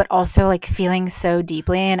survival, but also like feeling so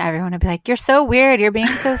deeply, and everyone would be like, you're so weird. You're being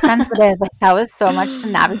so sensitive. Like that was so much to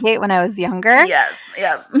navigate when I was younger. Yes.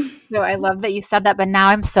 Yeah. So I love that you said that, but now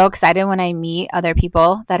I'm so excited when I meet other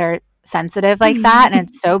people that are sensitive like that. And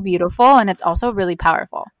it's so beautiful. And it's also really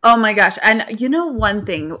powerful. Oh my gosh. And one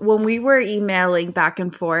thing, when we were emailing back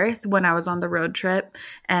and forth when I was on the road trip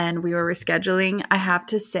and we were rescheduling, I have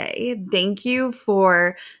to say thank you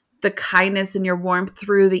for the kindness and your warmth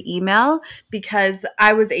through the email, because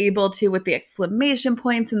I was able to, with the exclamation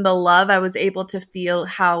points and the love, I was able to feel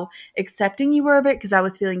how accepting you were of it, because I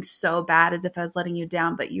was feeling so bad as if I was letting you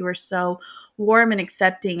down, but you were so warm and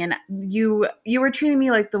accepting, and you were treating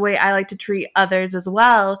me like the way I like to treat others as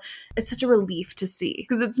well. It's such a relief to see,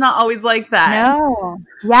 because it's not always like that. No.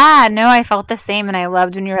 Yeah, no, I felt the same. And I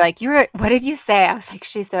loved when you were like, what did you say? I was like,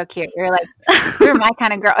 she's so cute. You're like, you're my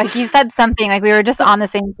kind of girl. Like you said something, like we were just on the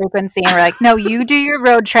same frequency, and we're like, no, you do your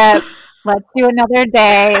road trip. Let's do another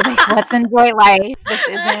day. Like, let's enjoy life. This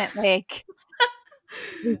isn't like,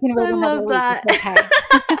 we can I love that. It's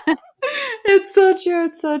okay. It's so true.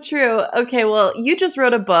 It's so true. Okay, well, you just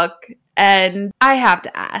wrote a book, and I have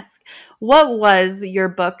to ask, what was your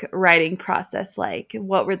book writing process like?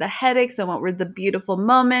 What were the headaches and what were the beautiful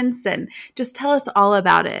moments? And just tell us all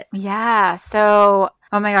about it. Yeah. So,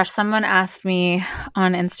 oh my gosh, someone asked me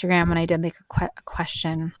on Instagram when I did like a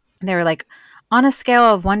question. They were like, on a scale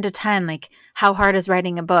of 1 to 10, like how hard is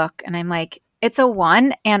writing a book? And I'm like, it's a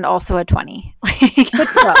 1 and also a 20.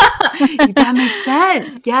 That makes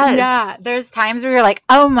sense. Yes. Yeah. There's times where you're like,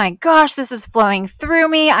 oh my gosh, this is flowing through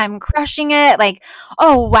me. I'm crushing it. Like,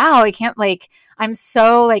 oh wow, I can't I'm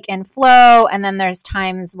so in flow. And then there's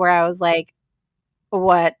times where I was like,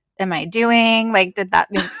 what am I doing? Like, did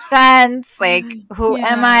that make sense? Like, who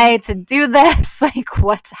am I to do this? Like,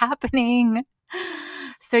 what's happening?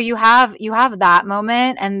 So you have that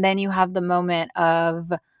moment, and then you have the moment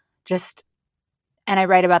of just, and I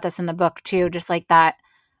write about this in the book too, just like that,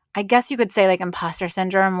 I guess you could say like imposter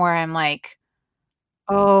syndrome, where I'm like,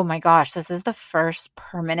 oh my gosh, this is the first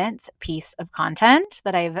permanent piece of content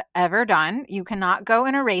that I've ever done. You cannot go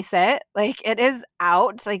and erase it. Like it is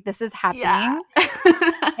out. Like this is happening. Yeah.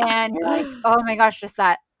 And you're like, oh my gosh, just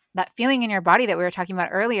that feeling in your body that we were talking about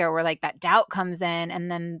earlier, where like that doubt comes in.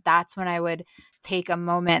 And then that's when I would take a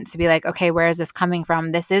moment to be like, okay, where is this coming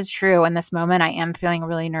from? This is true. In this moment, I am feeling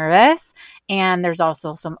really nervous. And there's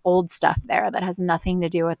also some old stuff there that has nothing to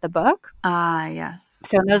do with the book. Yes.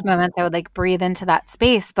 So in those moments, I would like breathe into that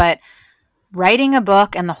space. But writing a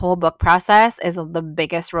book and the whole book process is the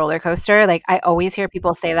biggest roller coaster. Like I always hear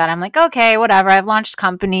people say that. I'm like, okay, whatever. I've launched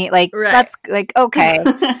company. Like that's like, okay.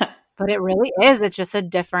 But it really is. It's just a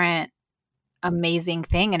different, amazing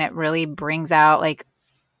thing. And it really brings out like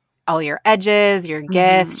all your edges, your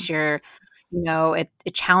gifts, your, it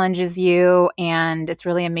challenges you. And it's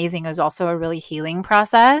really amazing. It was also a really healing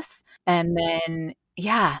process. And then,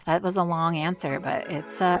 yeah, that was a long answer, but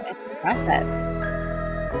it's impressive.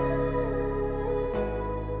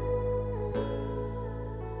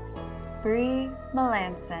 Brie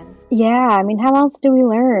Melanson. Yeah, I mean, how else do we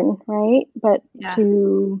learn, right? But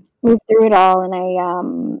to move through it all. And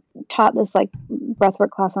I taught this like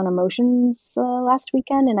breathwork class on emotions last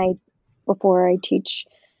weekend. And before I teach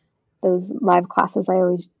those live classes, I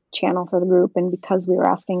always channel for the group. And because we were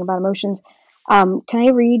asking about emotions, can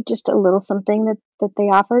I read just a little something that they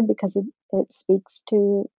offered, because it speaks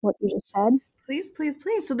to what you just said? Please, please,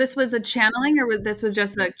 please. So this was a channeling, or this was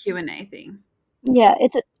just a Q&A thing? Yeah,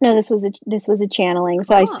 no, this was a channeling.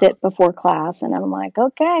 So I sit before class and I'm like,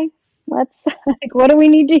 okay, let's like, what do we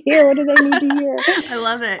need to hear? What do they need to hear? I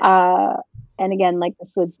love it. And again, like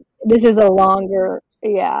this is a longer,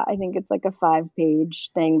 yeah, I think it's like a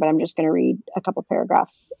 5-page thing, but I'm just going to read a couple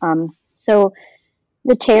paragraphs. So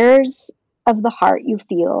the tears of the heart you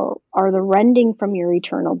feel are the rending from your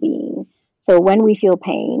eternal being. So when we feel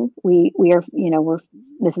pain, we are,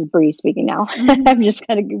 this is Bree speaking now. I'm just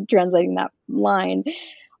kind of translating that line.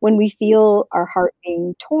 When we feel our heart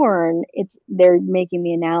being torn, they're making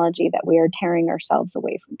the analogy that we are tearing ourselves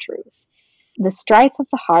away from truth. The strife of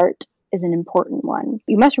the heart is an important one.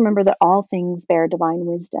 You must remember that all things bear divine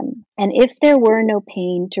wisdom. And if there were no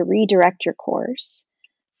pain to redirect your course,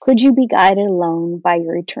 could you be guided alone by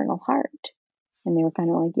your eternal heart? And they were kind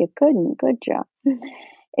of like, you couldn't, could you?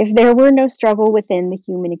 If there were no struggle within the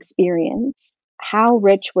human experience, how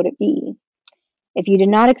rich would it be? If you did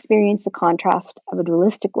not experience the contrast of a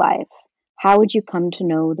dualistic life, how would you come to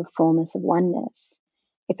know the fullness of oneness?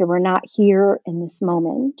 If it were not here in this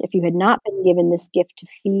moment, if you had not been given this gift to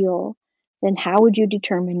feel, then how would you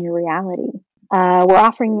determine your reality? We're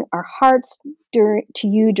offering our hearts to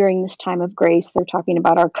you during this time of grace. They're talking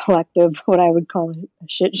about our collective, what I would call a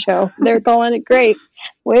shit show. They're calling it grace,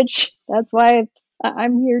 which that's why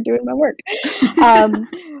I'm here doing my work.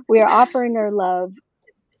 We are offering our love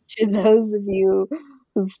to those of you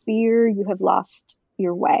who fear you have lost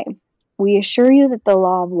your way. We assure you that the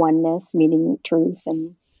law of oneness, meaning truth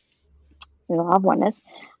and the law of oneness,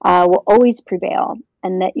 will always prevail,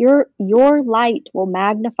 and that your light will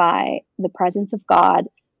magnify the presence of God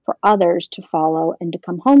for others to follow and to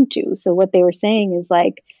come home to. So what they were saying is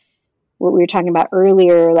like what we were talking about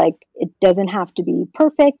earlier, like it doesn't have to be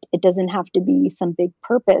perfect, it doesn't have to be some big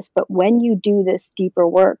purpose, but when you do this deeper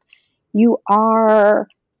work, you are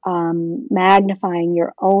magnifying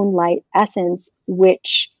your own light essence,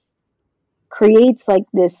 which creates like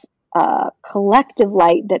this collective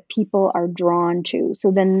light that people are drawn to.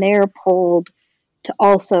 So then they're pulled to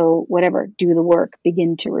also, whatever, do the work,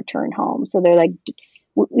 begin to return home. So they're like,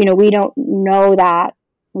 we don't know that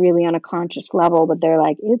really on a conscious level, but they're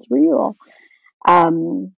like, it's real.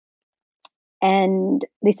 And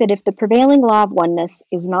they said, if the prevailing law of oneness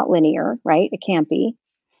is not linear, right? It can't be.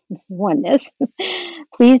 Oneness.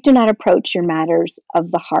 Please do not approach your matters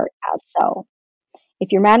of the heart as so.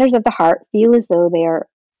 If your matters of the heart feel as though they are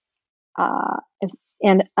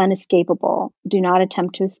and unescapable, do not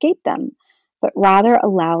attempt to escape them, but rather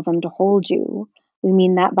allow them to hold you. We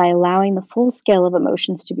mean that by allowing the full scale of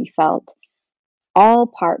emotions to be felt, all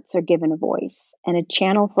parts are given a voice and a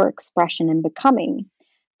channel for expression and becoming.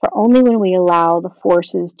 For only when we allow the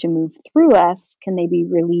forces to move through us can they be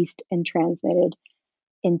released and transmitted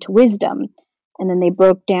into wisdom. And then they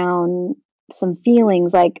broke down some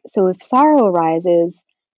feelings like, so if sorrow arises,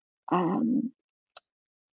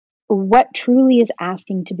 what truly is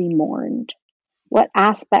asking to be mourned? What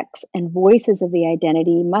aspects and voices of the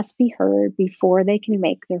identity must be heard before they can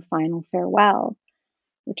make their final farewell?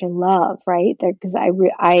 Which I love, right? Because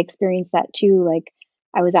I experienced that too. Like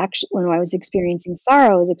I was actually, when I was experiencing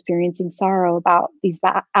sorrow, I was experiencing sorrow about these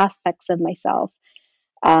aspects of myself.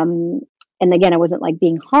 And again, I wasn't like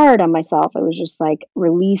being hard on myself. I was just like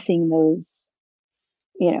releasing those,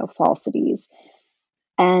 falsities.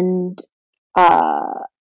 And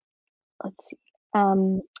let's see.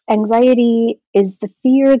 Anxiety is the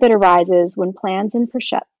fear that arises when plans and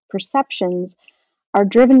perceptions are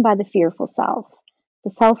driven by the fearful self, the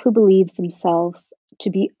self who believes themselves to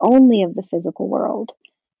be only of the physical world,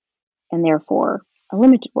 and therefore a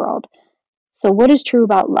limited world. So what is true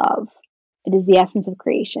about love? It is the essence of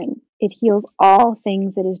creation. It heals all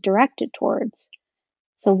things it is directed towards.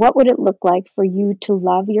 So what would it look like for you to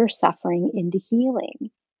love your suffering into healing,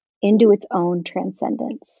 into its own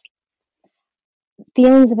transcendence?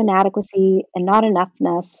 Feelings of inadequacy and not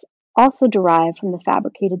enoughness also derive from the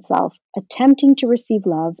fabricated self attempting to receive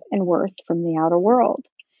love and worth from the outer world.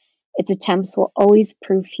 Its attempts will always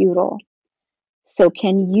prove futile. So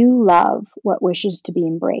can you love what wishes to be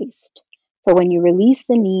embraced? For when you release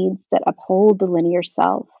the needs that uphold the linear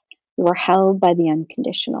self, you are held by the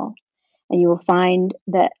unconditional. And you will find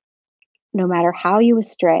that no matter how you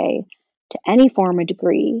astray to any form or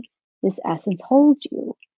degree, this essence holds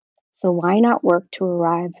you. So why not work to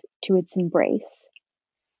arrive to its embrace?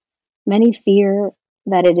 Many fear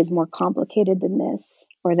that it is more complicated than this,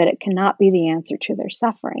 or that it cannot be the answer to their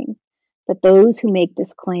suffering. But those who make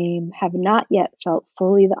this claim have not yet felt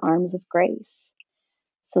fully the arms of grace.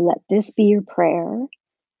 So let this be your prayer.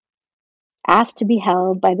 Ask to be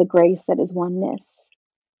held by the grace that is oneness.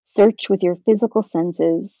 Search with your physical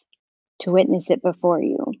senses to witness it before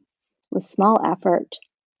you. With small effort,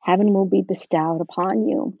 heaven will be bestowed upon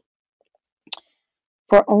you.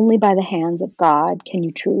 For only by the hands of God can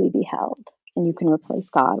you truly be held, and you can replace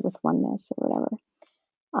God with oneness or whatever.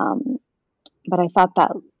 But I thought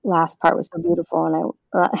that last part was so beautiful,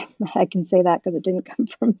 and I can say that because it didn't come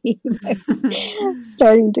from me. I'm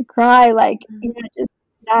starting to cry, like, just,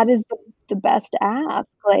 that is the best ask.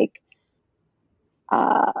 Like,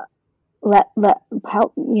 let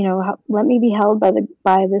help, let me be held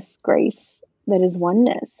by this grace that is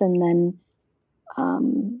oneness, and then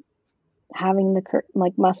having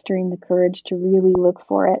mustering the courage to really look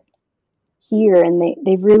for it here. And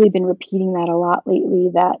they've really been repeating that a lot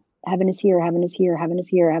lately, that heaven is here, heaven is here, heaven is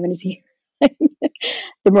here, heaven is here.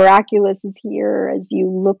 The miraculous is here. As you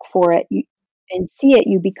look for it and see it,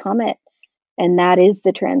 you become it, and that is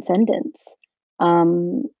the transcendence.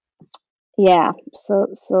 Yeah,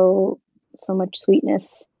 so much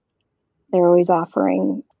sweetness they're always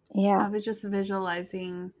offering. Yeah, I was just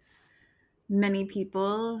visualizing many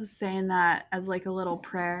people saying that as like a little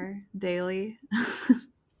prayer daily.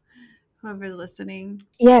 Whoever's listening.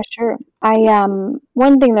 Yeah, sure.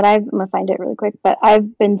 One thing that I'm gonna find it really quick, but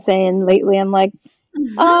I've been saying lately, I'm like,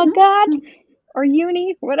 God, or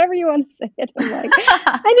uni, whatever you want to say it. I'm like,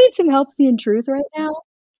 I need some help seeing truth right now.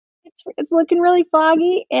 It's looking really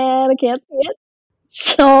foggy and I can't see it.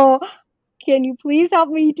 So can you please help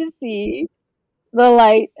me to see the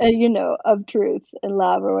light, of truth and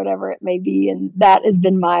love, or whatever it may be? And that has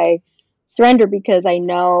been my surrender, because I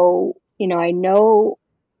know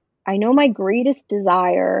my greatest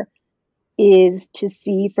desire is to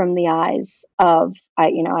see from the eyes of,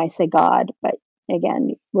 I say God, but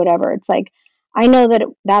again, whatever. It's like, I know that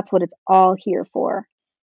that's what it's all here for.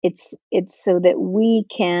 It's so that we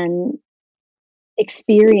can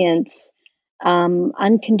experience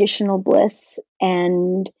unconditional bliss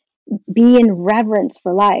and be in reverence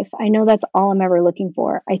for life. I know that's all I'm ever looking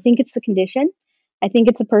for. I think it's the condition. I think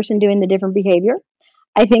it's a person doing the different behavior.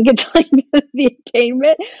 I think it's like the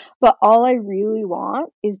attainment, but all I really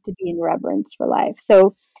want is to be in reverence for life.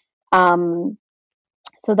 So,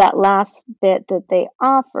 so that last bit that they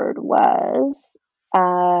offered was,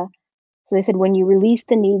 so they said, when you release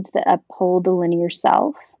the needs that uphold the linear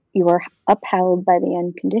self, you are upheld by the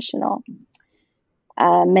unconditional.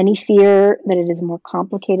 Many fear that it is more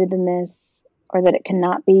complicated than this, or that it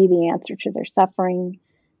cannot be the answer to their suffering.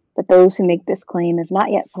 But those who make this claim have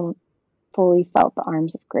not yet fully felt the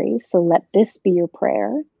arms of grace. So let this be your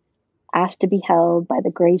prayer. Ask to be held by the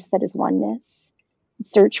grace that is oneness.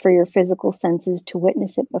 Search for your physical senses to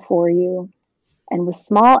witness it before you. And with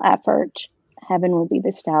small effort, heaven will be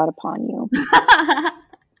bestowed upon you.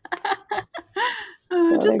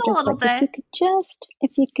 So just a little bit.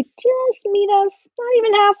 If you could just meet us, not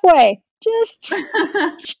even halfway, just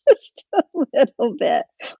a little bit.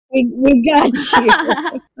 We got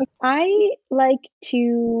you. I like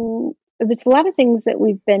to. It's a lot of things that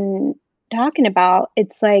we've been talking about.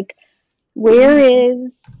 It's like, where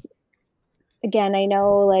is, again, I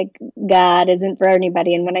know like God isn't for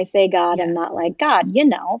anybody. And when I say God, yes, I'm not like God,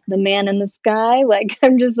 the man in the sky. Like,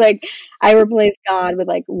 I'm just like, I replace God with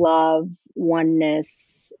like love, oneness.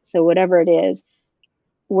 So whatever it is,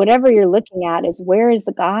 whatever you're looking at is, where is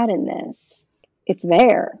the God in this? It's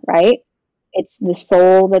there, right? It's the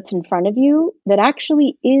soul that's in front of you that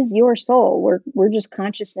actually is your soul. We're just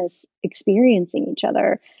consciousness experiencing each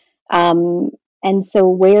other. And so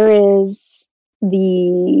where is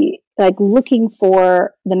the, like, looking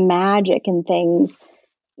for the magic in things,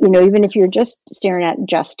 even if you're just staring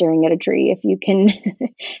at a tree, if you can,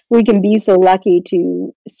 we can be so lucky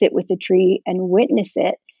to sit with the tree and witness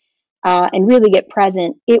it, and really get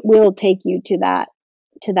present. It will take you to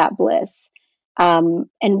that bliss. And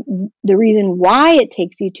the reason why it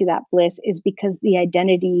takes you to that bliss is because the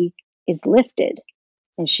identity is lifted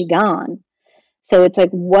and she gone. So it's like,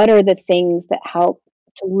 what are the things that help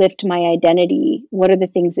to lift my identity? What are the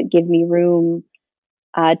things that give me room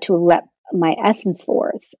to let my essence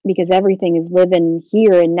forth? Because everything is living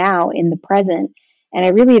here and now in the present. And I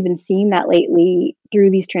really have been seeing that lately through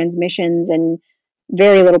these transmissions and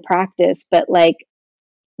very little practice. But like,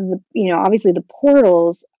 obviously the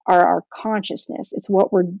portals are our consciousness. It's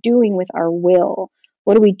what we're doing with our will.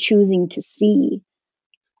 What are we choosing to see?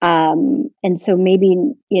 And so maybe,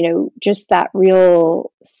 just that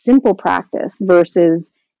real simple practice versus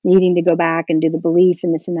needing to go back and do the belief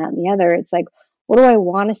and this and that and the other. It's like, what do I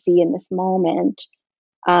want to see in this moment?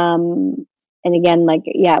 And again, like,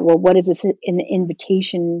 what is this an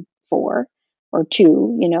invitation for or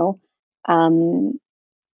to,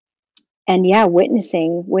 and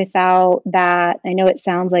witnessing without that. I know it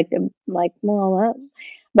sounds like, well,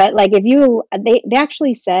 But like if you, they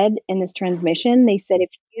actually said in this transmission, they said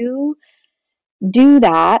if you do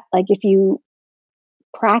that, like if you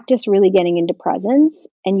practice really getting into presence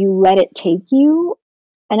and you let it take you,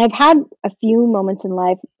 and I've had a few moments in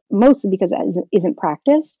life, mostly because it isn't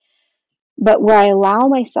practiced, but where I allow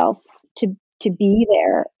myself to be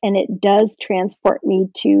there, and it does transport me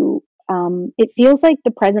to, it feels like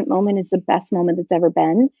the present moment is the best moment that's ever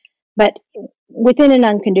been, but within an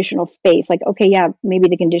unconditional space. Like, okay, yeah, maybe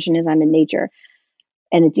the condition is I'm in nature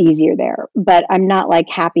and it's easier there, but I'm not like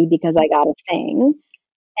happy because I got a thing.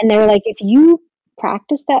 And they're like, if you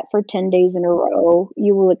practice that for 10 days in a row,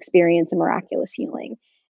 you will experience a miraculous healing.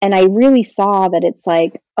 And I really saw that it's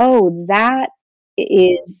like, oh, that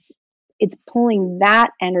is, it's pulling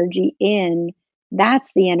that energy in. That's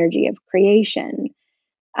the energy of creation.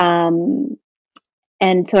 And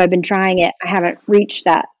so I've been trying it. I haven't reached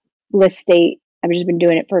that bliss state. I've just been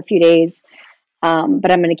doing it for a few days.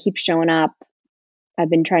 But I'm going to keep showing up. I've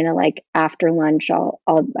been trying to, like, after lunch,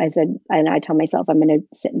 I said, and I tell myself I'm going to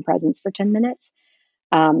sit in presence for 10 minutes,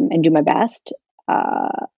 and do my best.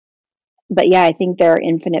 But yeah, I think there are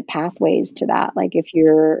infinite pathways to that. Like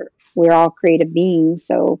we're all creative beings.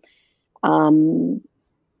 So,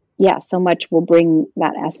 yeah, so much will bring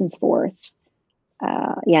that essence forth.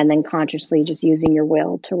 Yeah. And then consciously just using your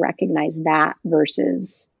will to recognize that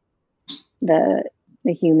versus the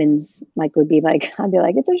humans, like, would be like, I'd be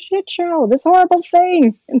like, it's a shit show, this horrible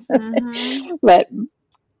thing. Mm-hmm. But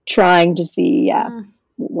trying to see,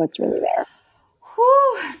 what's really there.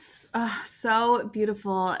 Whew. So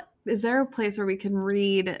beautiful. Is there a place where we can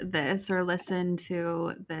read this or listen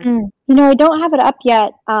to this? I don't have it up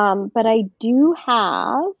yet, but I do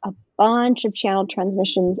have a bunch of channel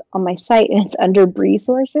transmissions on my site, and it's under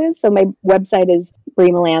resources. So my website is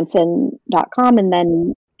breemelanson.com, and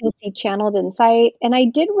then you'll see Channeled Insight. And I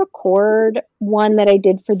did record one that I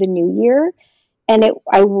did for the new year, and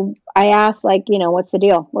I asked, like, what's the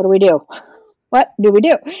deal? What do we do? What do we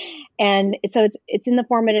do? And so it's in the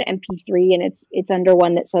format of MP3, and it's under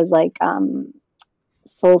one that says, like,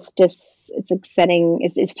 solstice. It's like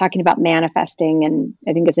it's talking about manifesting, and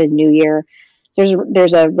I think it says New Year. So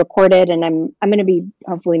there's a recorded, and I'm going to be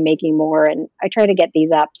hopefully making more, and I try to get these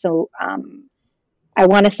up. So I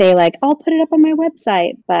want to say, like, I'll put it up on my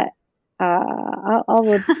website, but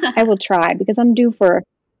I will try, because I'm due for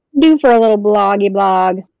a little bloggy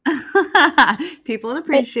blog. People would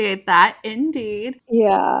appreciate that, indeed.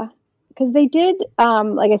 Yeah, because they did,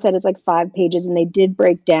 like I said, it's like 5 pages, and they did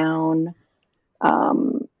break down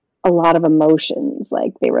a lot of emotions.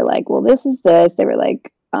 Like, they were like, well, this is this. They were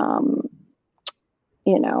like,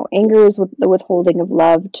 anger is the withholding of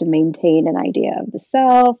love to maintain an idea of the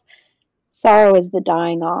self. Sorrow is the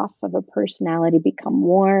dying off of a personality become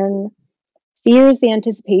worn. Fear is the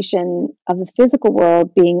anticipation of the physical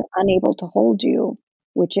world being unable to hold you,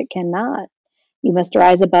 which it cannot. You must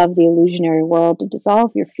rise above the illusionary world to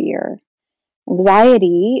dissolve your fear.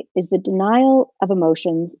 Anxiety is the denial of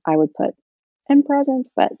emotions, I would put, and presence,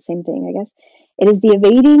 but same thing, I guess. It is the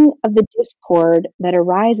evading of the discord that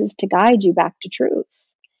arises to guide you back to truth.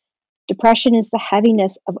 Depression is the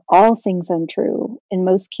heaviness of all things untrue. In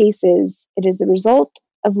most cases, it is the result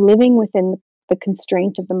of living within the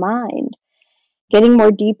constraint of the mind. Getting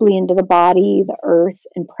more deeply into the body, the earth,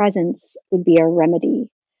 and presence would be a remedy.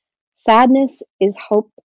 Sadness is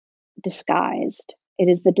hope disguised. It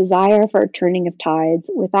is the desire for a turning of tides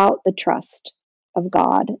without the trust of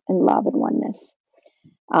God and love and oneness.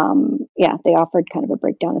 They offered kind of a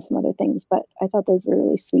breakdown of some other things, but I thought those were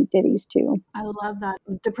really sweet ditties too. I love that.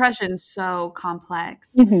 Depression's so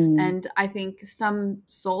complex. Mm-hmm. And I think some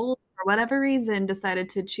souls, for whatever reason, decided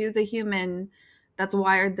to choose a human that's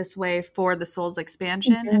wired this way for the soul's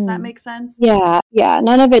expansion, if that makes sense. Yeah.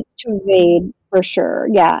 None of it's to evade, for sure.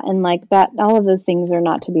 Yeah. And like that, all of those things are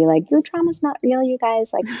not to be like, your trauma's not real, you guys.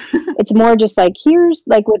 Like, it's more just like, here's,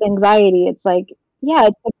 like, with anxiety, it's like, yeah,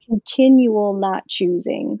 it's a continual not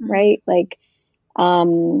choosing, right? Like,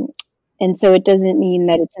 and so it doesn't mean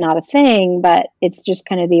that it's not a thing, but it's just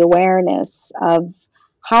kind of the awareness of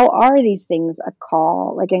how are these things a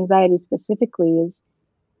call, like anxiety specifically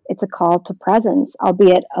it's a call to presence,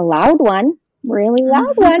 albeit a loud one, really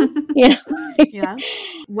loud one, Yeah.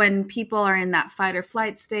 When people are in that fight or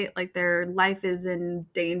flight state, like their life is in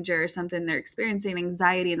danger or something, they're experiencing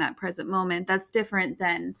anxiety in that present moment. That's different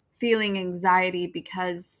than feeling anxiety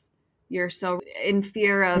because you're so in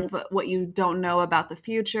fear of what you don't know about the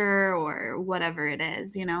future or whatever it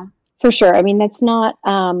is, For sure. I mean, that's not,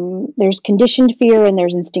 there's conditioned fear and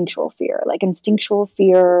there's instinctual fear. Like, instinctual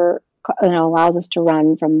fear, allows us to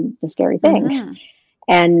run from the scary thing.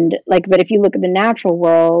 And like, but if you look at the natural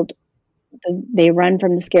world, they run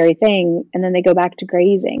from the scary thing, and then they go back to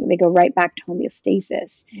grazing. They go right back to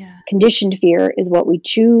homeostasis. Yeah. Conditioned fear is what we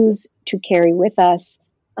choose to carry with us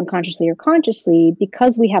unconsciously or consciously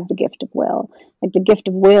because we have the gift of will. Like the gift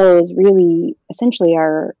of will is really essentially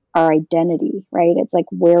our identity, right? It's like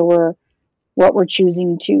what we're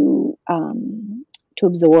choosing to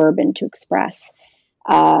absorb and to express.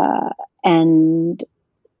 And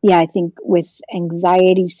yeah, I think with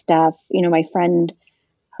anxiety stuff, my friend,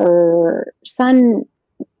 her son,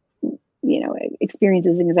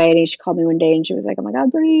 experiences anxiety. She called me one day and she was like, "Oh my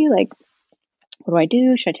God, Brie, like, what do I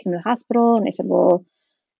do? Should I take him to the hospital?" And I said, "Well,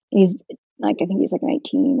 he's like, I think he's like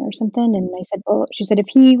 19 or something." And I said, "Well," she said, "if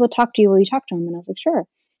he will talk to you, will you talk to him?" And I was like, "Sure."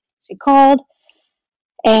 So he called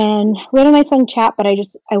and we had a nice long chat, but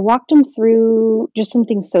I walked him through just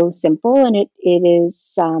something so simple. And it is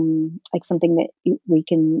like something that we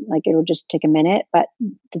can, like, it'll just take a minute, but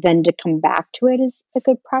then to come back to it is a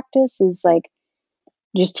good practice, is like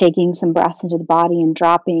just taking some breath into the body and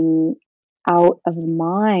dropping out of the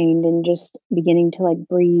mind and just beginning to like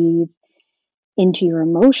breathe into your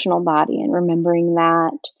emotional body and remembering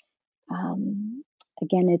that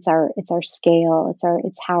again, it's our scale,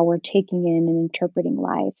 it's how we're taking in and interpreting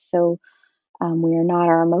life. So we are not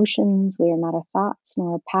our emotions, we are not our thoughts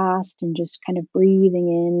nor our past, and just kind of breathing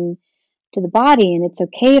in to the body. And it's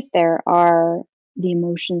okay if there are the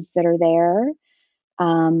emotions that are there.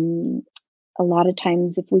 A lot of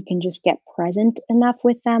times, if we can just get present enough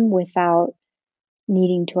with them without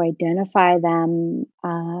needing to identify them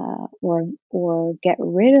or get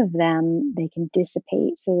rid of them, they can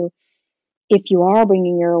dissipate. So if you are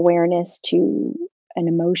bringing your awareness to an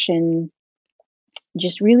emotion,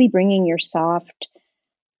 just really bringing your soft,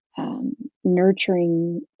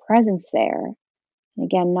 nurturing presence there. And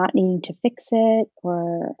again, not needing to fix it,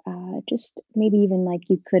 or just maybe even like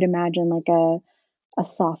you could imagine like a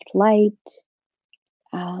soft light,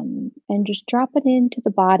 and just drop it into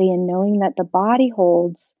the body, and knowing that the body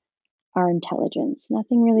holds our intelligence.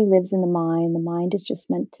 Nothing really lives in the mind. The mind is just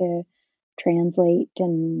meant to translate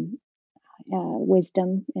and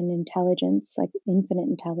wisdom and intelligence, like infinite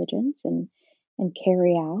intelligence, and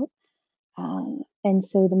carry out. And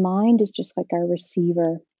so the mind is just like our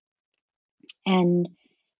receiver. And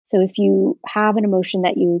so if you have an emotion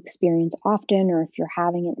that you experience often, or if you're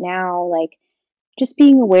having it now, like just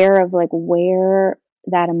being aware of like where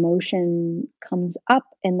that emotion comes up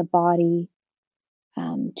in the body,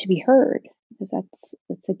 to be heard, because that's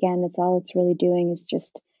again, it's all it's really doing is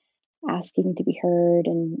just asking to be heard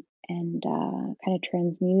and kind of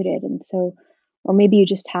transmuted. And so, or maybe you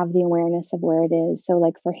just have the awareness of where it is. So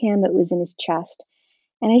like for him, it was in his chest,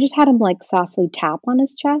 and I just had him like softly tap on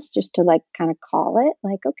his chest just to like kind of call it,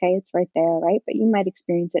 like, okay, it's right there, right? But you might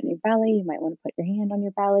experience it in your belly. You might want to put your hand on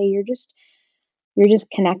your belly. You're just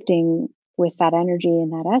connecting with that energy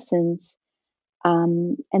and that essence.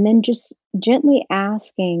 And then just gently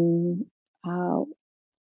asking,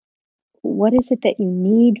 what is it that you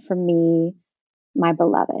need from me, my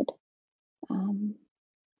beloved?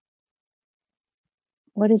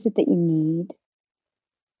 What is it that you need?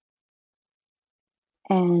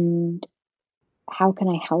 And how can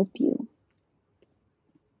I help you?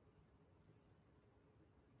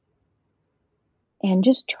 And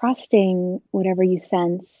just trusting whatever you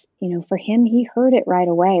sense. For him, he heard it right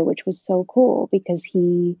away, which was so cool, because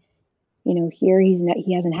he, here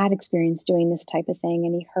he hasn't had experience doing this type of thing,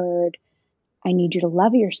 and he heard, "I need you to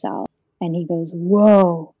love yourself." And he goes,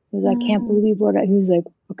 "Whoa." He was like, "I can't believe he was like,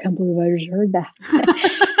 "I can't believe I just heard that."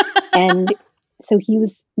 And so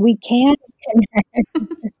we can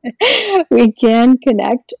connect, we can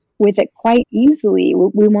connect with it quite easily.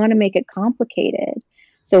 We want to make it complicated.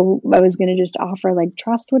 So I was going to just offer, like,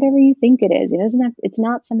 trust whatever you think it is. It's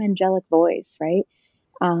not some angelic voice, right?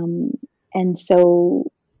 And so,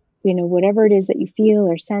 whatever it is that you feel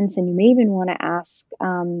or sense, and you may even want to ask,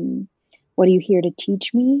 what are you here to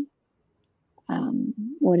teach me?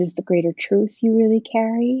 What is the greater truth you really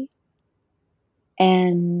carry?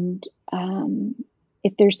 And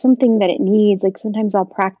if there's something that it needs, like sometimes I'll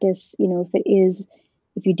practice,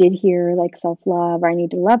 if you did hear like self-love, or I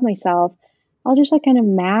need to love myself, I'll just like kind of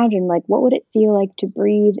imagine, like, what would it feel like to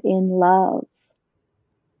breathe in love?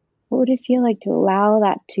 What would it feel like to allow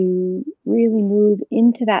that to really move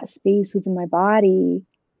into that space within my body?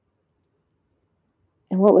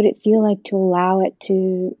 And what would it feel like to allow it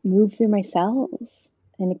to move through my cells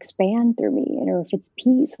and expand through me? And or if it's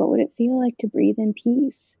peace, what would it feel like to breathe in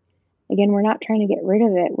peace? Again, we're not trying to get rid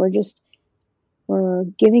of it. We're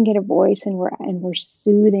giving it a voice, and we're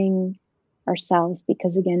soothing ourselves,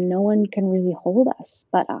 because again, no one can really hold us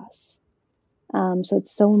but us. So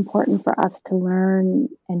it's so important for us to learn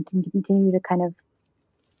and to continue to kind of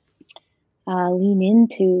lean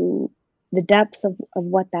into the depths of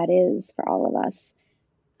what that is for all of us.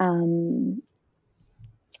 And,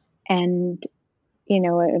 I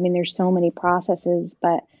mean, there's so many processes,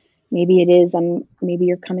 but maybe it is, maybe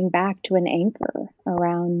you're coming back to an anchor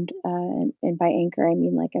around, and by anchor, I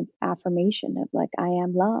mean like an affirmation of like, I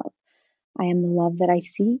am love. I am the love that I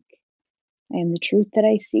seek. I am the truth that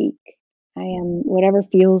I seek. I am whatever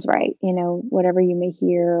feels right, whatever you may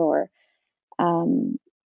hear, or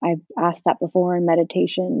I've asked that before in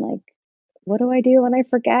meditation, like, what do I do when I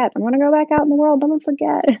forget? I want to go back out in the world. I'm going to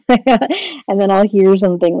forget. And then I'll hear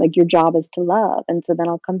something like, your job is to love. And so then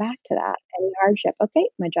I'll come back to that. Any hardship. Okay,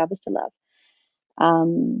 my job is to love.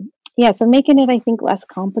 Yeah, so making it, I think, less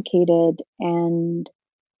complicated, and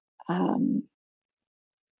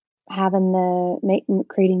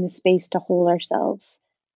creating the space to hold ourselves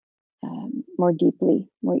more deeply.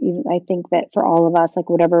 I think that for all of us, like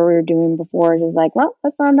whatever we were doing before is like, well,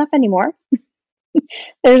 that's not enough anymore.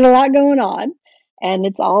 There's a lot going on, and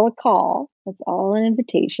it's all a call. It's all an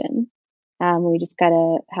invitation. We just got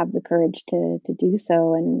to have the courage to do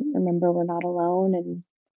so, and remember we're not alone.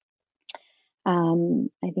 And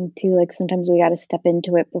I think too, like sometimes we got to step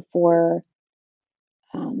into it before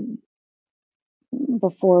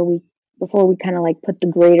we kind of like put the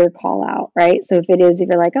greater call out, right? So if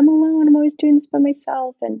you're like, I'm alone, I'm always doing this by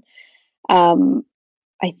myself, and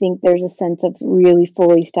I think there's a sense of really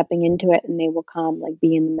fully stepping into it, and they will come, like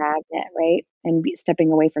being the magnet, right? And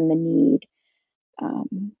stepping away from the need.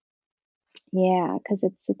 Yeah, because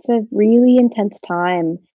it's a really intense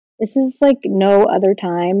time. This is like no other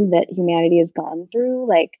time that humanity has gone through.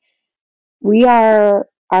 Like we are,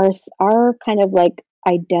 our kind of like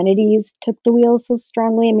identities took the wheel so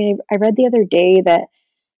strongly. I mean, I read the other day that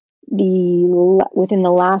within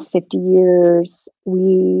the last 50 years,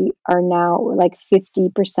 we are now like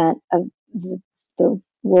 50% of the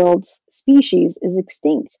world's species is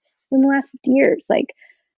extinct in the last 50 years. Like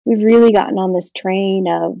we've really gotten on this train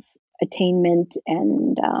of attainment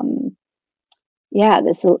and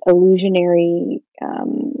this illusionary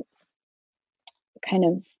kind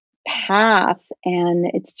of path, and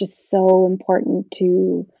it's just so important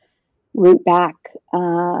to root back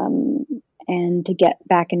and to get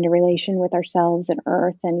back into relation with ourselves and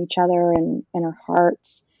earth and each other and our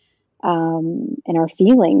hearts and our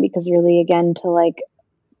feeling, because really again to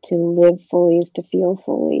live fully is to feel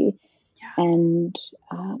fully. Yeah. And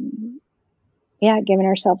giving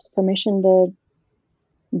ourselves permission to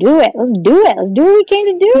do it. Let's do it. Let's do what we came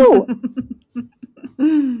to do.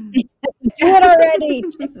 Do it already.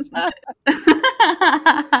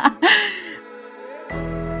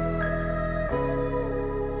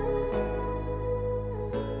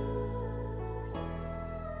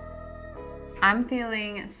 I'm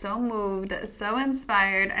feeling so moved, so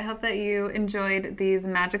inspired. I hope that you enjoyed these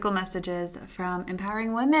magical messages from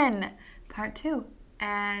Empowering Women, Part 2.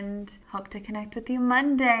 And hope to connect with you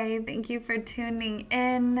Monday. Thank you for tuning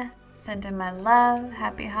in. Sending my love.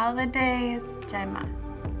 Happy holidays. Jai Ma.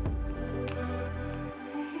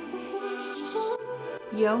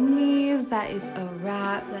 Yomis, that is a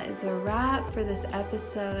wrap. That is a wrap for this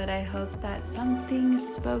episode. I hope that something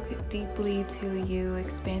spoke deeply to you,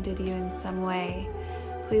 expanded you in some way.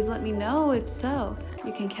 Please let me know if so.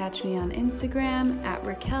 You can catch me on Instagram at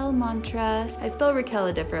Raquel Mantra. I spell Raquel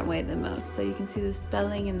a different way than most, so you can see the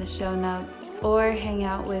spelling in the show notes. Or hang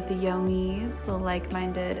out with the Yomis, the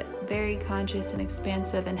like-minded, very conscious and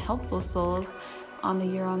expansive and helpful souls on the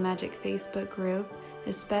Your Own Magic Facebook group,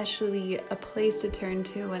 especially a place to turn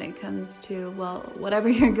to when it comes to, whatever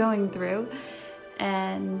you're going through.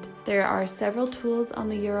 And there are several tools on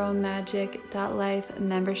the yourownmagic.life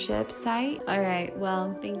membership site. All right,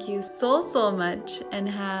 well, thank you so much, and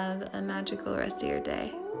have a magical rest of your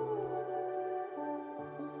day.